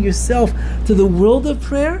feel yourself to the world of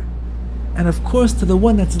prayer, and of course to the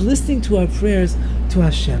one that's listening to our prayers, to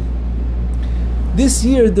Hashem. This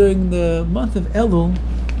year, during the month of Elul,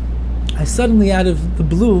 I suddenly, out of the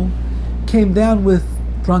blue, came down with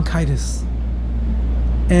bronchitis.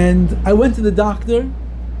 And I went to the doctor,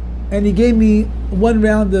 and he gave me one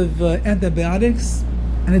round of antibiotics,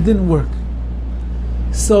 and it didn't work.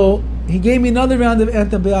 So he gave me another round of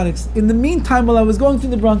antibiotics. In the meantime, while I was going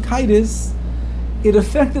through the bronchitis, it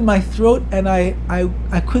affected my throat, and I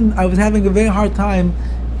was having a very hard time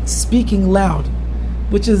speaking loud,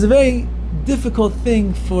 which is a very difficult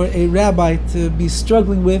thing for a rabbi to be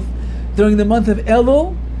struggling with during the month of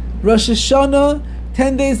Elul, Rosh Hashanah,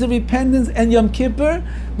 10 days of repentance, and Yom Kippur,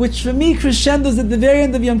 which for me crescendos at the very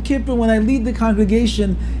end of Yom Kippur when I lead the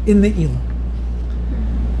congregation in the Elah.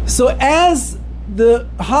 So as the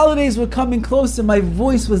holidays were coming closer, my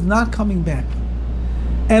voice was not coming back.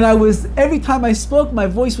 And every time I spoke, my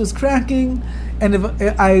voice was cracking, and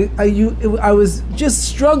I was just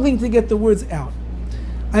struggling to get the words out.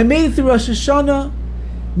 I made it through Rosh Hashanah,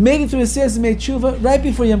 made it through Aseret Mei Tshuva. Right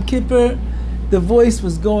before Yom Kippur, the voice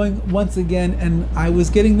was going once again, and I was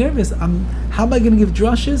getting nervous. How am I going to give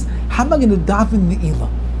drushes? How am I going to daven the Elah?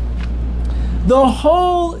 The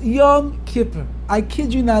whole Yom Kippur, I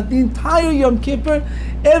kid you not, the entire Yom Kippur,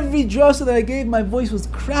 every drasha that I gave, my voice was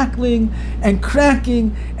crackling and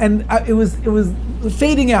cracking, and it was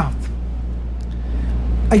fading out.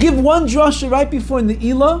 I give one drasha right before in the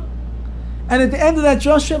Elah, and at the end of that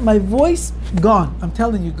drasha, my voice gone. I'm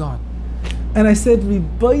telling you, gone. And I said,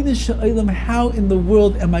 Ribono Shel Olam, how in the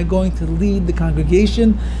world am I going to lead the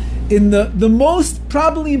congregation in the most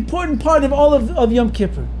probably important part of all of Yom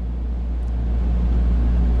Kippur?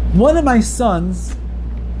 One of my sons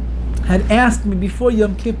had asked me before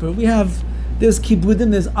Yom Kippur, there's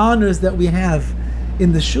kibbudim, there's honors that we have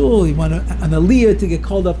in the shul. You want an aliyah to get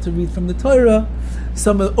called up to read from the Torah.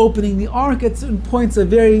 Some are opening the ark at certain points are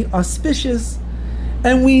very auspicious.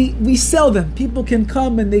 And we sell them. People can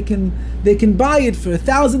come and they can buy it for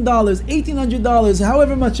 $1,000, $1,800,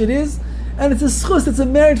 however much it is, and it's a schus, it's a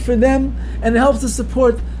merit for them, and it helps to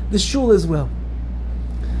support the shul as well.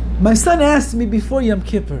 My son asked me before Yom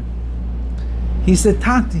Kippur, he said,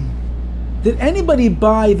 Tati, did anybody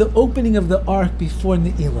buy the opening of the ark before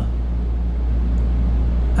Ne'ilah?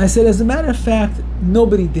 I said, as a matter of fact,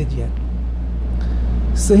 nobody did yet.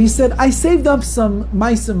 So he said, I saved up some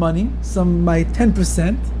Maisa money, my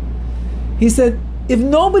 10%. He said, if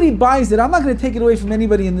nobody buys it, I'm not going to take it away from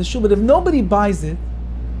anybody in the shul, but if nobody buys it,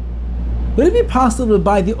 would it be possible to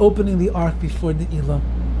buy the opening of the ark before the Elah?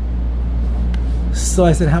 So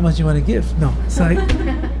I said, how much do you want to give? No. So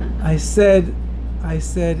I said,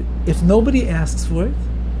 if nobody asks for it,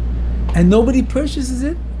 and nobody purchases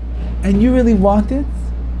it, and you really want it,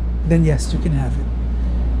 then yes, you can have it.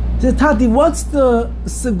 He said, Tati, what's the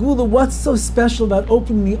segula, what's so special about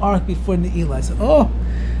opening the ark before Ne'ilah? I said, oh,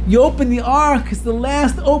 you open the ark, it's the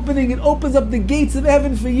last opening, it opens up the gates of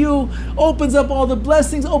heaven for you, opens up all the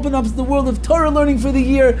blessings, opens up the world of Torah learning for the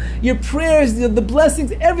year, your prayers, the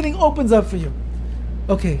blessings, everything opens up for you.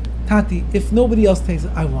 Okay, Tati, if nobody else takes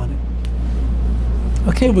it, I want it.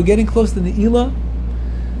 Okay, we're getting close to Ne'ilah.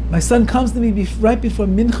 My son comes to me right before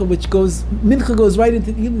Mincha, Mincha goes right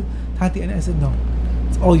into Ne'ilah. Tati, and I said, no.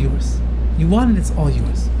 It's all yours. You want it, it's all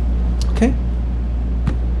yours. Okay?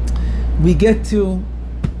 We get to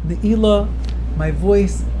Ne'ilah, my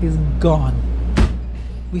voice is gone.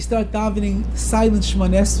 We start davening silent Shemon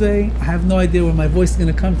Esrei. I have no idea where my voice is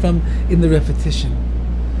going to come from in the repetition.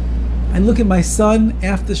 I look at my son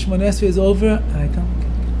after Shemon Esrei is over, and I tell him,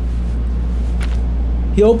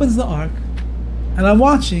 okay. He opens the ark, and I'm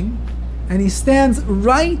watching, and he stands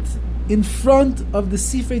right in front of the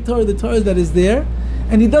Sifrei Torah, the Torah that is there,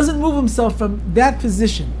 and he doesn't move himself from that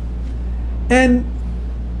position. And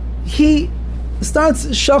he starts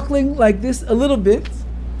shuckling like this a little bit,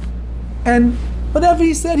 and whatever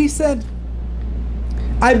he said.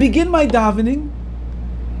 I begin my davening,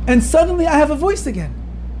 and suddenly I have a voice again.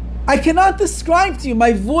 I cannot describe to you.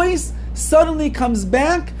 My voice suddenly comes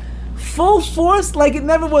back, full force, like it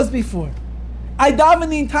never was before. I daven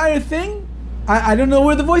the entire thing. I don't know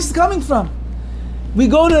where the voice is coming from. We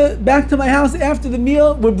go back to my house after the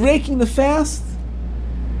meal. We're breaking the fast.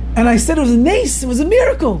 And I said it was a nace. It was a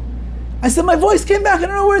miracle. I said, my voice came back. I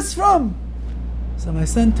don't know where it's from. So my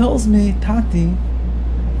son tells me, Tati,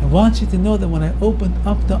 I want you to know that when I opened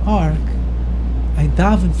up the ark, I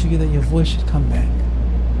daven for you that your voice should come back.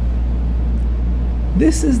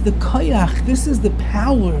 This is the koyach. This is the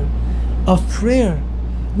power of prayer.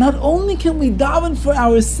 Not only can we daven for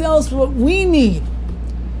ourselves, for what we need,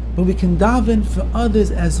 but we can daven for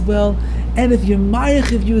others as well. And if you're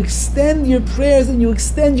mayach, if you extend your prayers and you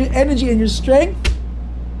extend your energy and your strength,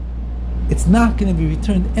 it's not going to be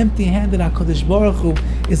returned empty-handed. HaKadosh Baruch Hu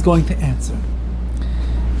is going to answer.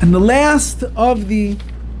 And the last of the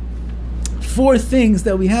 4 things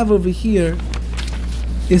that we have over here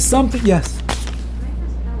is something, yes? Can I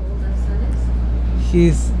ask how old our son is?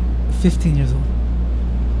 He's 15 years old.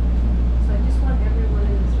 So I just want everyone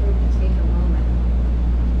in this room to take a moment.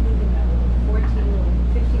 Think about a 14-year-old,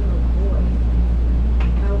 15-year-old boy,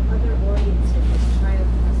 how other audiences this child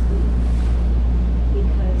must be.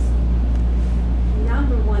 Because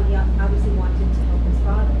number one, he obviously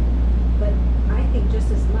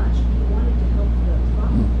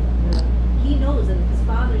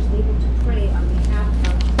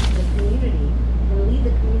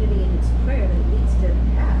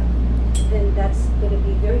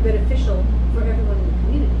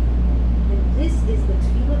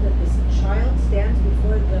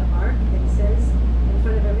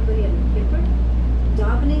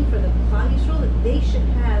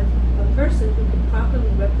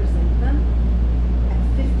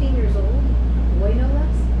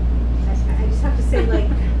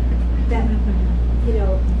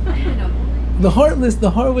The heartless,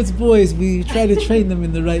 the Horowitz boys, we try to train them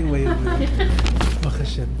in the right way. Baruch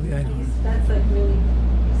Hashem. I know. That's like really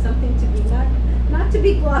something to be not to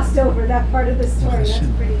be glossed over, that part of the story. That's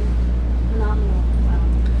pretty phenomenal. Wow.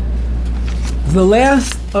 The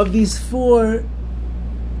last of these four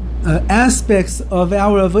aspects of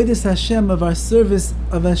our avodas Hashem, of our service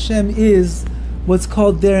of Hashem, is what's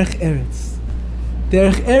called derech eretz.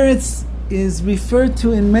 Derech eretz is referred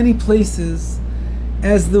to in many places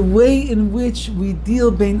as the way in which we deal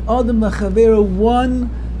bein adam lachavero, one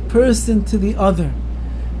person to the other.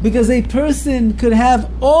 Because a person could have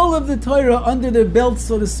all of the Torah under their belt,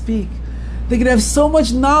 so to speak. They could have so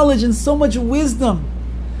much knowledge and so much wisdom.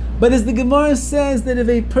 But as the Gemara says, that if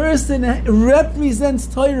a person represents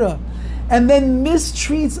Torah and then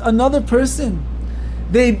mistreats another person,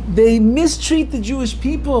 they mistreat the Jewish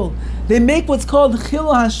people, they make what's called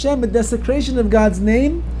Chil Hashem, a desecration of God's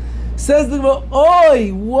name, says the Gemara,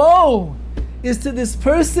 oi, woe is to this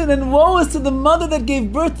person and woe is to the mother that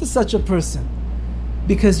gave birth to such a person.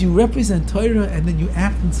 Because you represent Torah and then you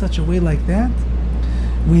act in such a way like that.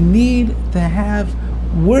 We need to have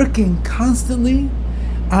working constantly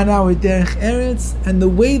on our derech eretz, and the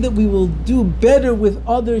way that we will do better with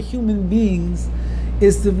other human beings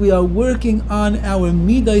is that we are working on our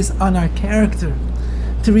midas, on our character,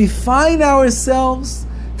 to refine ourselves,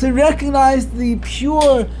 to recognize the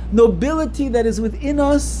pure nobility that is within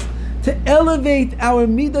us, to elevate our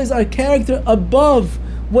midas, our character, above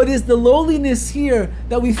what is the lowliness here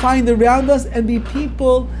that we find around us, and be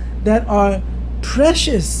people that are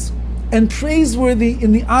precious and praiseworthy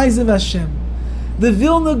in the eyes of Hashem. The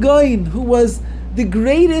Vilna Gaon, who was the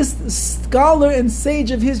greatest scholar and sage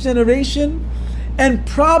of his generation, and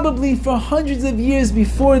probably for hundreds of years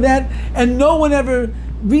before that, and no one ever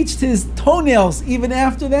reached his toenails even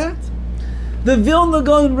after that. The Vilna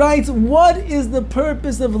Gaon writes, what is the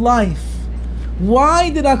purpose of life?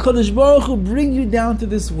 Why did HaKadosh Baruch Hu bring you down to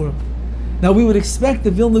this world? Now we would expect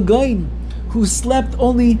the Vilna Gaon, who slept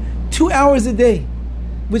only 2 hours a day,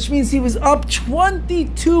 which means he was up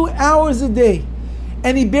 22 hours a day,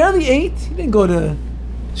 and he barely ate. He didn't go to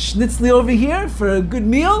Schnitzli over here for a good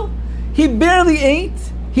meal. He barely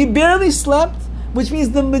ate, he barely slept, which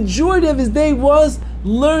means the majority of his day was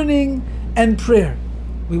learning and prayer.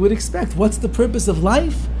 We would expect, what's the purpose of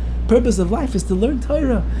life? Purpose of life is to learn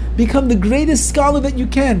Torah, become the greatest scholar that you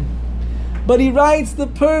can. But he writes, the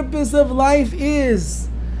purpose of life is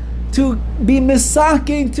to be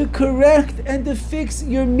misaking, to correct and to fix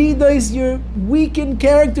your midas, your weakened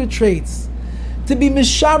character traits, to be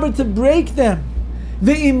mishaber, to break them.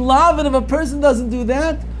 Ve'im lav, and if a person doesn't do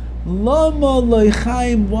that, lama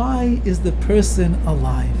loichaim, why is the person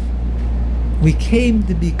alive? We came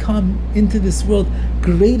to become into this world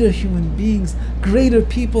greater human beings, greater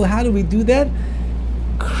people. How do we do that?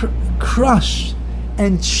 Crush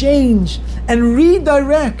and change and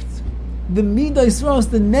redirect the midas ros,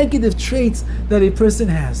 the negative traits that a person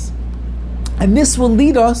has. And this will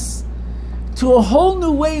lead us to a whole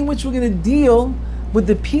new way in which we're going to deal with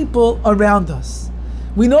the people around us.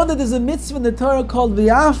 We know that there's a mitzvah in the Torah called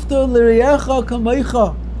V'yafta l'reyecha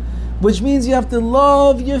kamoicha, which means you have to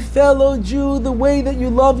love your fellow Jew the way that you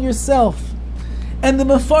love yourself. And the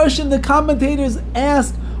Mefarshim, the commentators,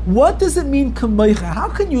 ask, what does it mean kamoicha? How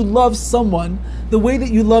can you love someone the way that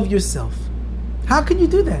you love yourself? How can you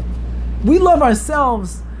do that? We love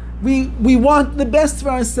ourselves. We want the best for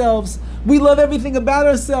ourselves. We love everything about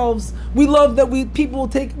ourselves. We love that people will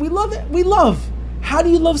take. We love it. We love. How do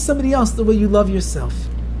you love somebody else the way you love yourself?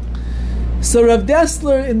 So Rav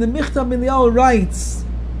Dessler in the Michtav Miliyahu writes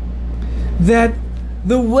that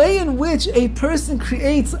the way in which a person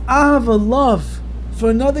creates ahava, love,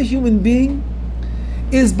 for another human being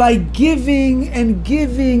is by giving and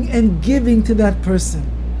giving and giving to that person.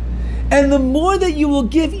 And the more that you will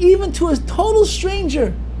give even to a total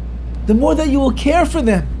stranger, the more that you will care for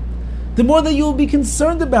them, the more that you will be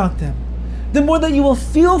concerned about them, the more that you will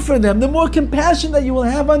feel for them, the more compassion that you will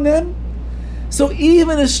have on them. So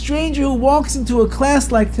even a stranger who walks into a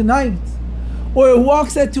class like tonight, or who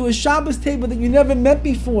walks to a Shabbos table that you never met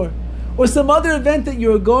before, or some other event that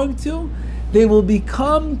you're going to, they will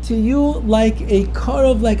become to you like a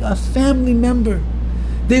karov, like a family member.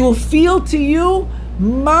 They will feel to you,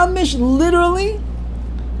 mamish, literally,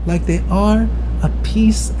 like they are a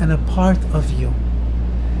piece and a part of you.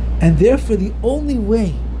 And therefore the only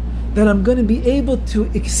way that I'm going to be able to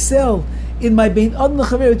excel in my bein adam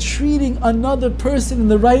l'chaver, treating another person in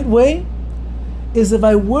the right way, is if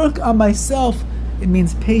I work on myself. It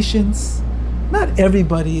means patience. Not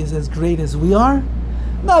everybody is as great as we are.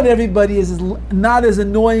 Not everybody is not as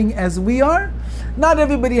annoying as we are. Not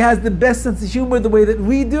everybody has the best sense of humor the way that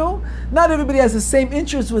we do. Not everybody has the same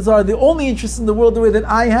interests, which are the only interests in the world the way that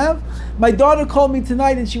I have. My daughter called me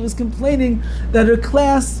tonight and she was complaining that her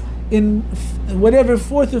class in whatever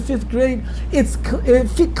 4th or 5th grade, it's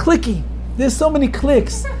clicky. There's so many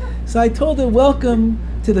clicks. So I told her, welcome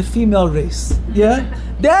to the female race. Yeah?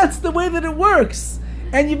 That's the way that it works.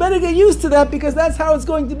 And you better get used to that, because that's how it's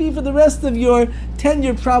going to be for the rest of your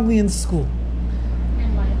tenure probably in school.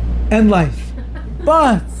 And life.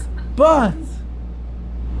 But,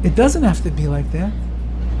 it doesn't have to be like that.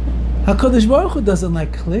 HaKadosh Baruch Hu doesn't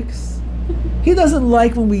like cliques. He doesn't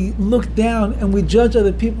like when we look down and we judge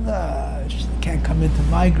other people. She can't come into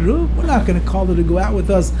my group. We're not going to call her to go out with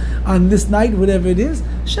us on this night, whatever it is.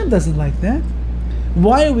 Hashem doesn't like that.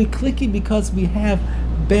 Why are we cliquey? Because we have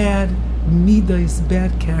bad midas,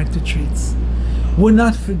 bad character traits. We're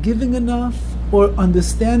not forgiving enough, or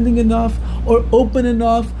understanding enough, or open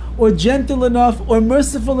enough, or gentle enough, or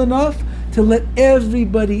merciful enough to let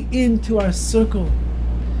everybody into our circle.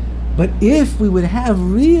 But if we would have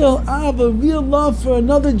real ava, real love for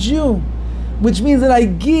another Jew, which means that I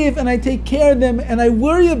give and I take care of them and I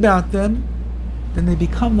worry about them, then they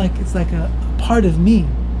become like, it's like a part of me.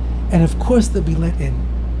 And of course they'll be let in.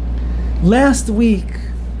 Last week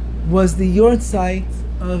was the yortzeit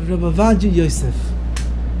of Rabbi Vadia Yosef.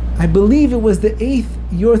 I believe it was the 8th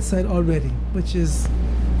yortzeit already, which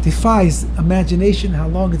defies imagination how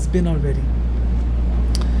long it's been already.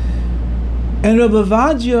 And Rabbi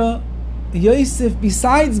Vadia Yosef,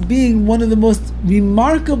 besides being one of the most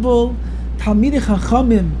remarkable Talmidei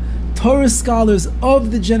Chachamim, Torah scholars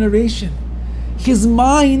of the generation, his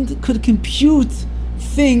mind could compute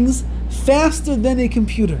things faster than a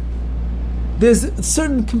computer. There's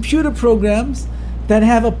certain computer programs that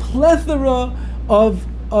have a plethora of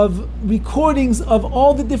recordings of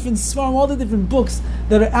all the different svarim, all the different books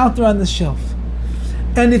that are out there on the shelf.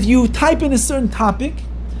 And if you type in a certain topic,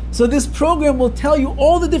 so this program will tell you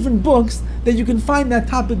all the different books that you can find that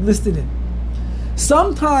topic listed in.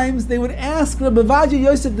 Sometimes they would ask Rabbi Vadia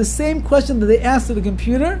Yosef the same question that they asked to the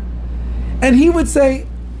computer, and he would say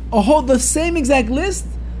the same exact list,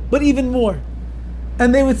 but even more.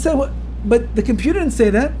 And they would say, well, but the computer didn't say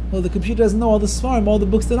that. Well, the computer doesn't know all the svarim, all the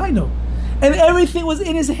books that I know. And everything was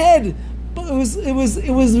in his head.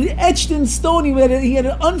 It was etched in stone. He had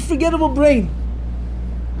an unforgettable brain.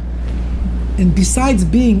 And besides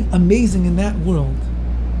being amazing in that world,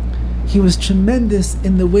 he was tremendous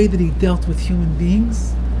in the way that he dealt with human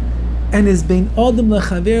beings, and his Bein Adam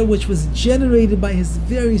Lechaver, which was generated by his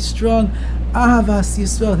very strong Ahavas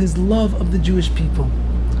Yisrael, his love of the Jewish people.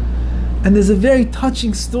 And there's a very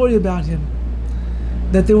touching story about him,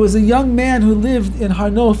 that there was a young man who lived in Har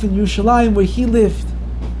Nof in Yerushalayim, where he lived,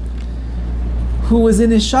 who was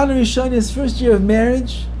in his Shana Rishon, his first year of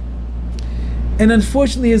marriage, and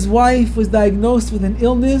unfortunately his wife was diagnosed with an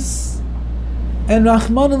illness, and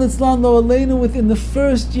Rahman al-Islam lo aleinu, within the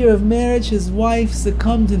first year of marriage, his wife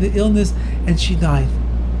succumbed to the illness and she died.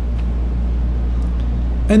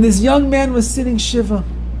 And this young man was sitting Shiva.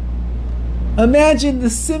 Imagine the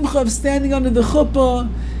simcha of standing under the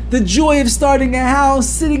chuppah, the joy of starting a house,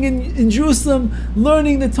 sitting in Jerusalem,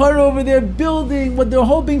 learning the Torah over there, building what they're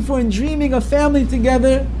hoping for and dreaming a family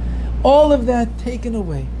together. All of that taken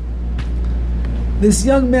away. This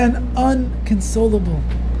young man, unconsolable.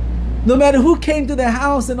 No matter who came to the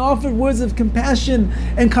house and offered words of compassion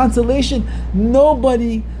and consolation,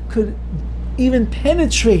 nobody could even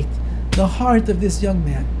penetrate the heart of this young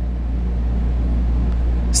man.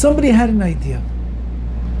 Somebody had an idea.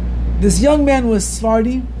 This young man was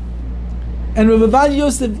Sephardi, and Rabbi Vadia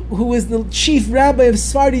Yosef, who was the chief rabbi of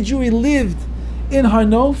Sephardi Jewry, lived in Har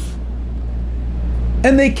Nof.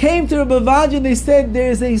 And they came to Rabbi Vadia and they said, there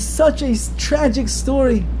is such a tragic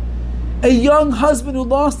story. A young husband who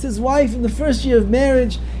lost his wife in the first year of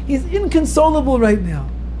marriage. He's inconsolable right now.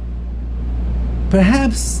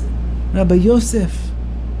 Perhaps, Rabbi Yosef,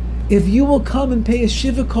 if you will come and pay a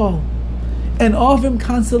shiva call and offer him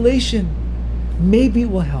consolation, maybe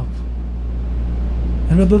it will help.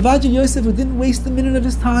 And Rabbi Vadia Yosef, who didn't waste a minute of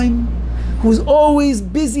his time, who was always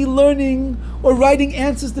busy learning or writing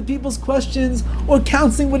answers to people's questions or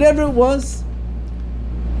counseling, whatever it was,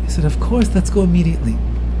 he said, of course, let's go immediately.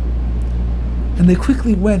 And they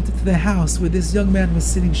quickly went to the house where this young man was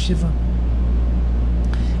sitting Shiva.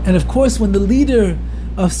 And of course, when the leader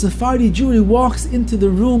of Sephardi Jewry walks into the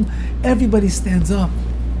room, everybody stands up,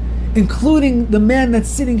 including the man that's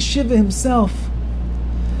sitting Shiva himself.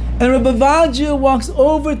 And Rabbi Vadia walks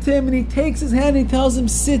over to him and he takes his hand and he tells him,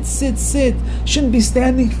 sit, sit, sit. Shouldn't be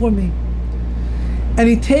standing for me. And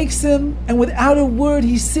he takes him, and without a word,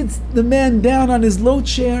 he sits the man down on his low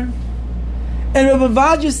chair. And Rabbi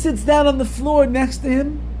Vaja sits down on the floor next to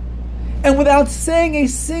him, and without saying a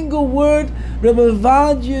single word, Rabbi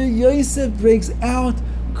Vaja Yosef breaks out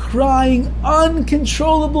crying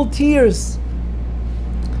uncontrollable tears.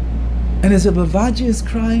 And as Rabbi Vaja is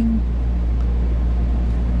crying,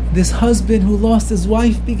 this husband who lost his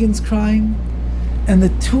wife begins crying, and the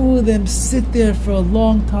two of them sit there for a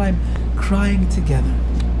long time crying together.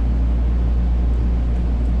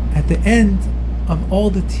 At the end of all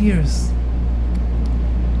the tears,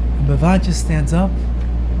 Rabbi Vaja stands up.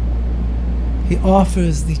 He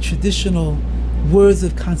offers the traditional words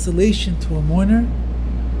of consolation to a mourner,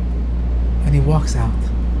 and he walks out.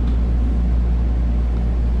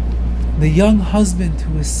 The young husband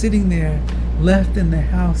who was sitting there, left in the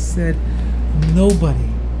house, said, nobody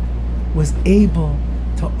was able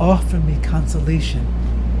to offer me consolation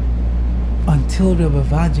until Rabbi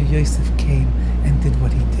Vaja Yosef came and did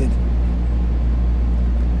what he did.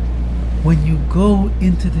 When you go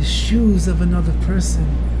into the shoes of another person,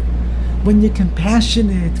 when you're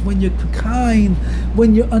compassionate, when you're kind,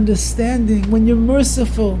 when you're understanding, when you're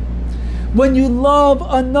merciful, when you love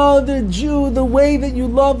another Jew the way that you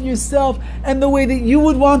love yourself, and the way that you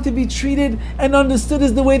would want to be treated and understood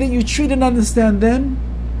is the way that you treat and understand them,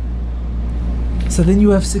 so then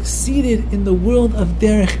you have succeeded in the world of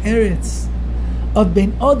Derech Eretz, of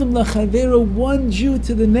Ben Adam Lachavero, one Jew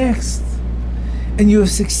to the next. And you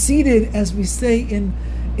have succeeded, as we say, in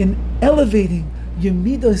elevating your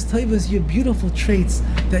midos tovos, your beautiful traits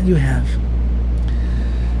that you have.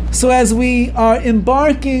 So as we are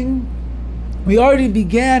embarking, we already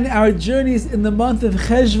began our journeys in the month of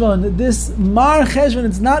CheshVon. This Mar CheshVon,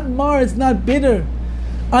 it's not Mar, it's not bitter.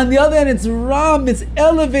 On the other hand, it's Ram, it's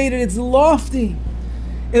elevated, it's lofty.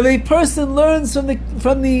 If a person learns from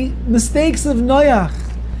the mistakes of Noach,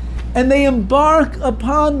 and they embark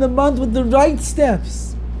upon the month with the right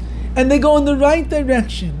steps, and they go in the right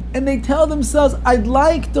direction, and they tell themselves, I'd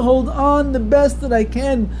like to hold on the best that I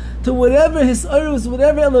can to whatever hisayrus,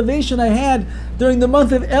 whatever elevation I had during the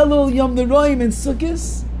month of Elul, Yom Neroim, and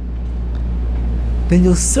Sukkot, then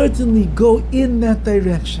you'll certainly go in that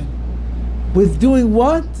direction. With doing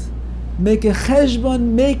what? Make a CheshBon,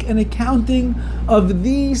 make an accounting of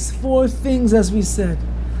these four things, as we said.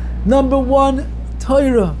 Number one,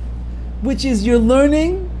 Torah, which is your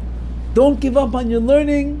learning. Don't give up on your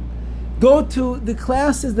learning. Go to the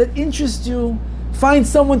classes that interest you. Find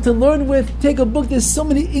someone to learn with. Take a book. There's so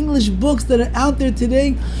many English books that are out there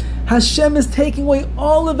today. Hashem is taking away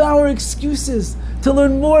all of our excuses to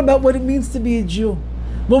learn more about what it means to be a Jew.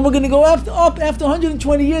 When we're going to go after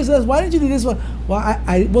 120 years, why didn't you do this one? Well,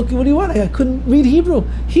 what do you want? I couldn't read Hebrew.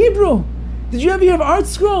 Hebrew! Did you ever hear of Art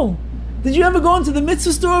Scroll? Did you ever go into the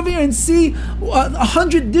mitzvah store over here and see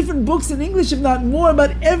 100 different books in English, if not more,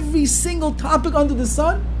 about every single topic under the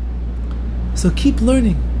sun? So keep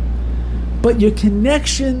learning. But your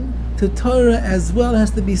connection to Torah as well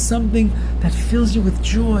has to be something that fills you with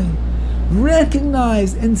joy.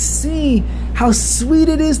 Recognize and see how sweet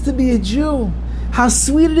it is to be a Jew. How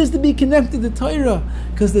sweet it is to be connected to Torah.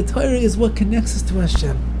 Because the Torah is what connects us to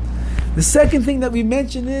Hashem. The second thing that we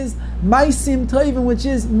mention is Maisim Tovim, which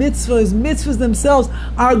is mitzvahs. Mitzvahs themselves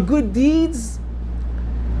are good deeds,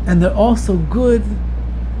 and they're also good,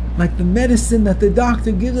 like the medicine that the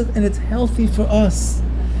doctor gives us, and it's healthy for us.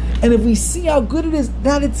 And if we see how good it is,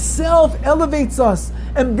 that itself elevates us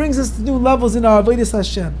and brings us to new levels in our avodas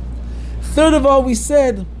Hashem. Third of all, we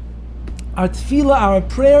said our tefillah, our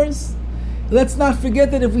prayers. Let's not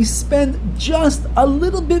forget that if we spend just a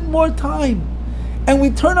little bit more time and we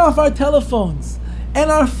turn off our telephones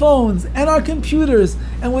and our phones and our computers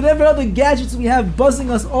and whatever other gadgets we have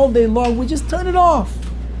buzzing us all day long, we just turn it off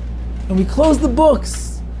and we close the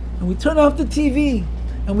books and we turn off the TV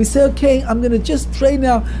and we say, okay, I'm going to just pray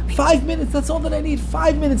now 5 minutes, that's all that I need,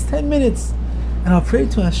 5 minutes, 10 minutes, and I'll pray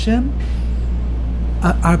to Hashem.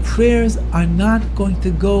 Our prayers are not going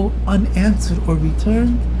to go unanswered or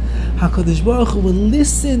returned. HaKadosh Baruch Hu will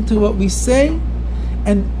listen to what we say,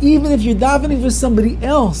 and even if you're davening for somebody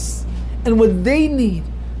else and what they need,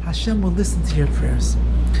 Hashem will listen to your prayers.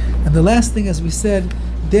 And the last thing, as we said,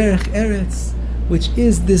 Derech Eretz, which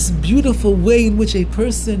is this beautiful way in which a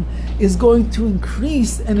person is going to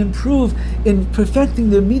increase and improve in perfecting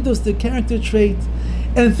their midos, their character trait,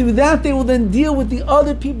 and through that they will then deal with the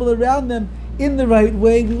other people around them in the right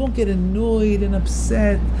way. We won't get annoyed and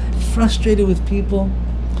upset, frustrated with people.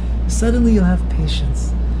 Suddenly you'll have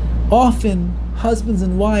patience. Often husbands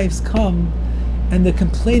and wives come and they're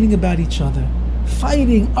complaining about each other,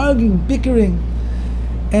 fighting, arguing, bickering,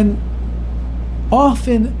 and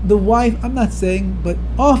often the wife, I'm not saying, but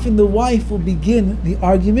often the wife will begin the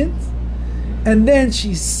argument, and then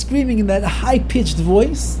she's screaming in that high-pitched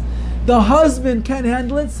voice. The husband can't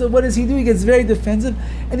handle it, so what does he do? He gets very defensive,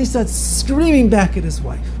 and he starts screaming back at his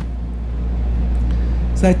wife.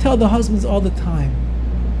 So I tell the husbands all the time,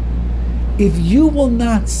 if you will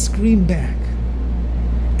not scream back,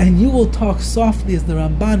 and you will talk softly, as the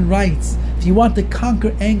Ramban writes, if you want to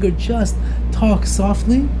conquer anger, just talk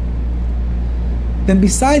softly, then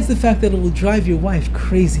besides the fact that it will drive your wife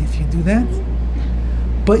crazy if you do that,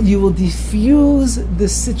 but you will diffuse the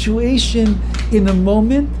situation in a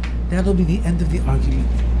moment, that'll be the end of the argument.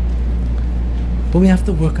 But we have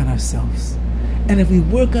to work on ourselves. And if we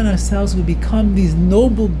work on ourselves, we become these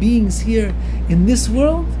noble beings here in this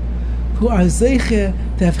world who are zeiche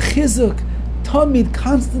to have chizuk, tamid,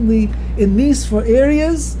 constantly in these 4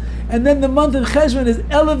 areas. And then the month of CheshVon is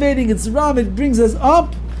elevating its ram, it brings us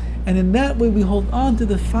up. And in that way we hold on to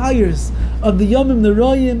the fires of the Yomim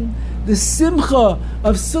Neroyim, the Simcha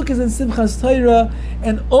of Sukkot and Simchas Torah,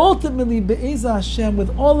 and ultimately, Be'ezah Hashem, with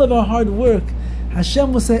all of our hard work,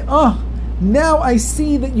 Hashem will say, now I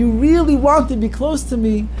see that you really want to be close to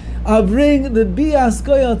me. I'll bring the Bias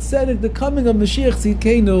Goyal Tzedek, the coming of Mashiach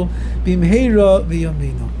Tzidkenu, Bimheira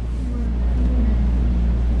V'Yameinu.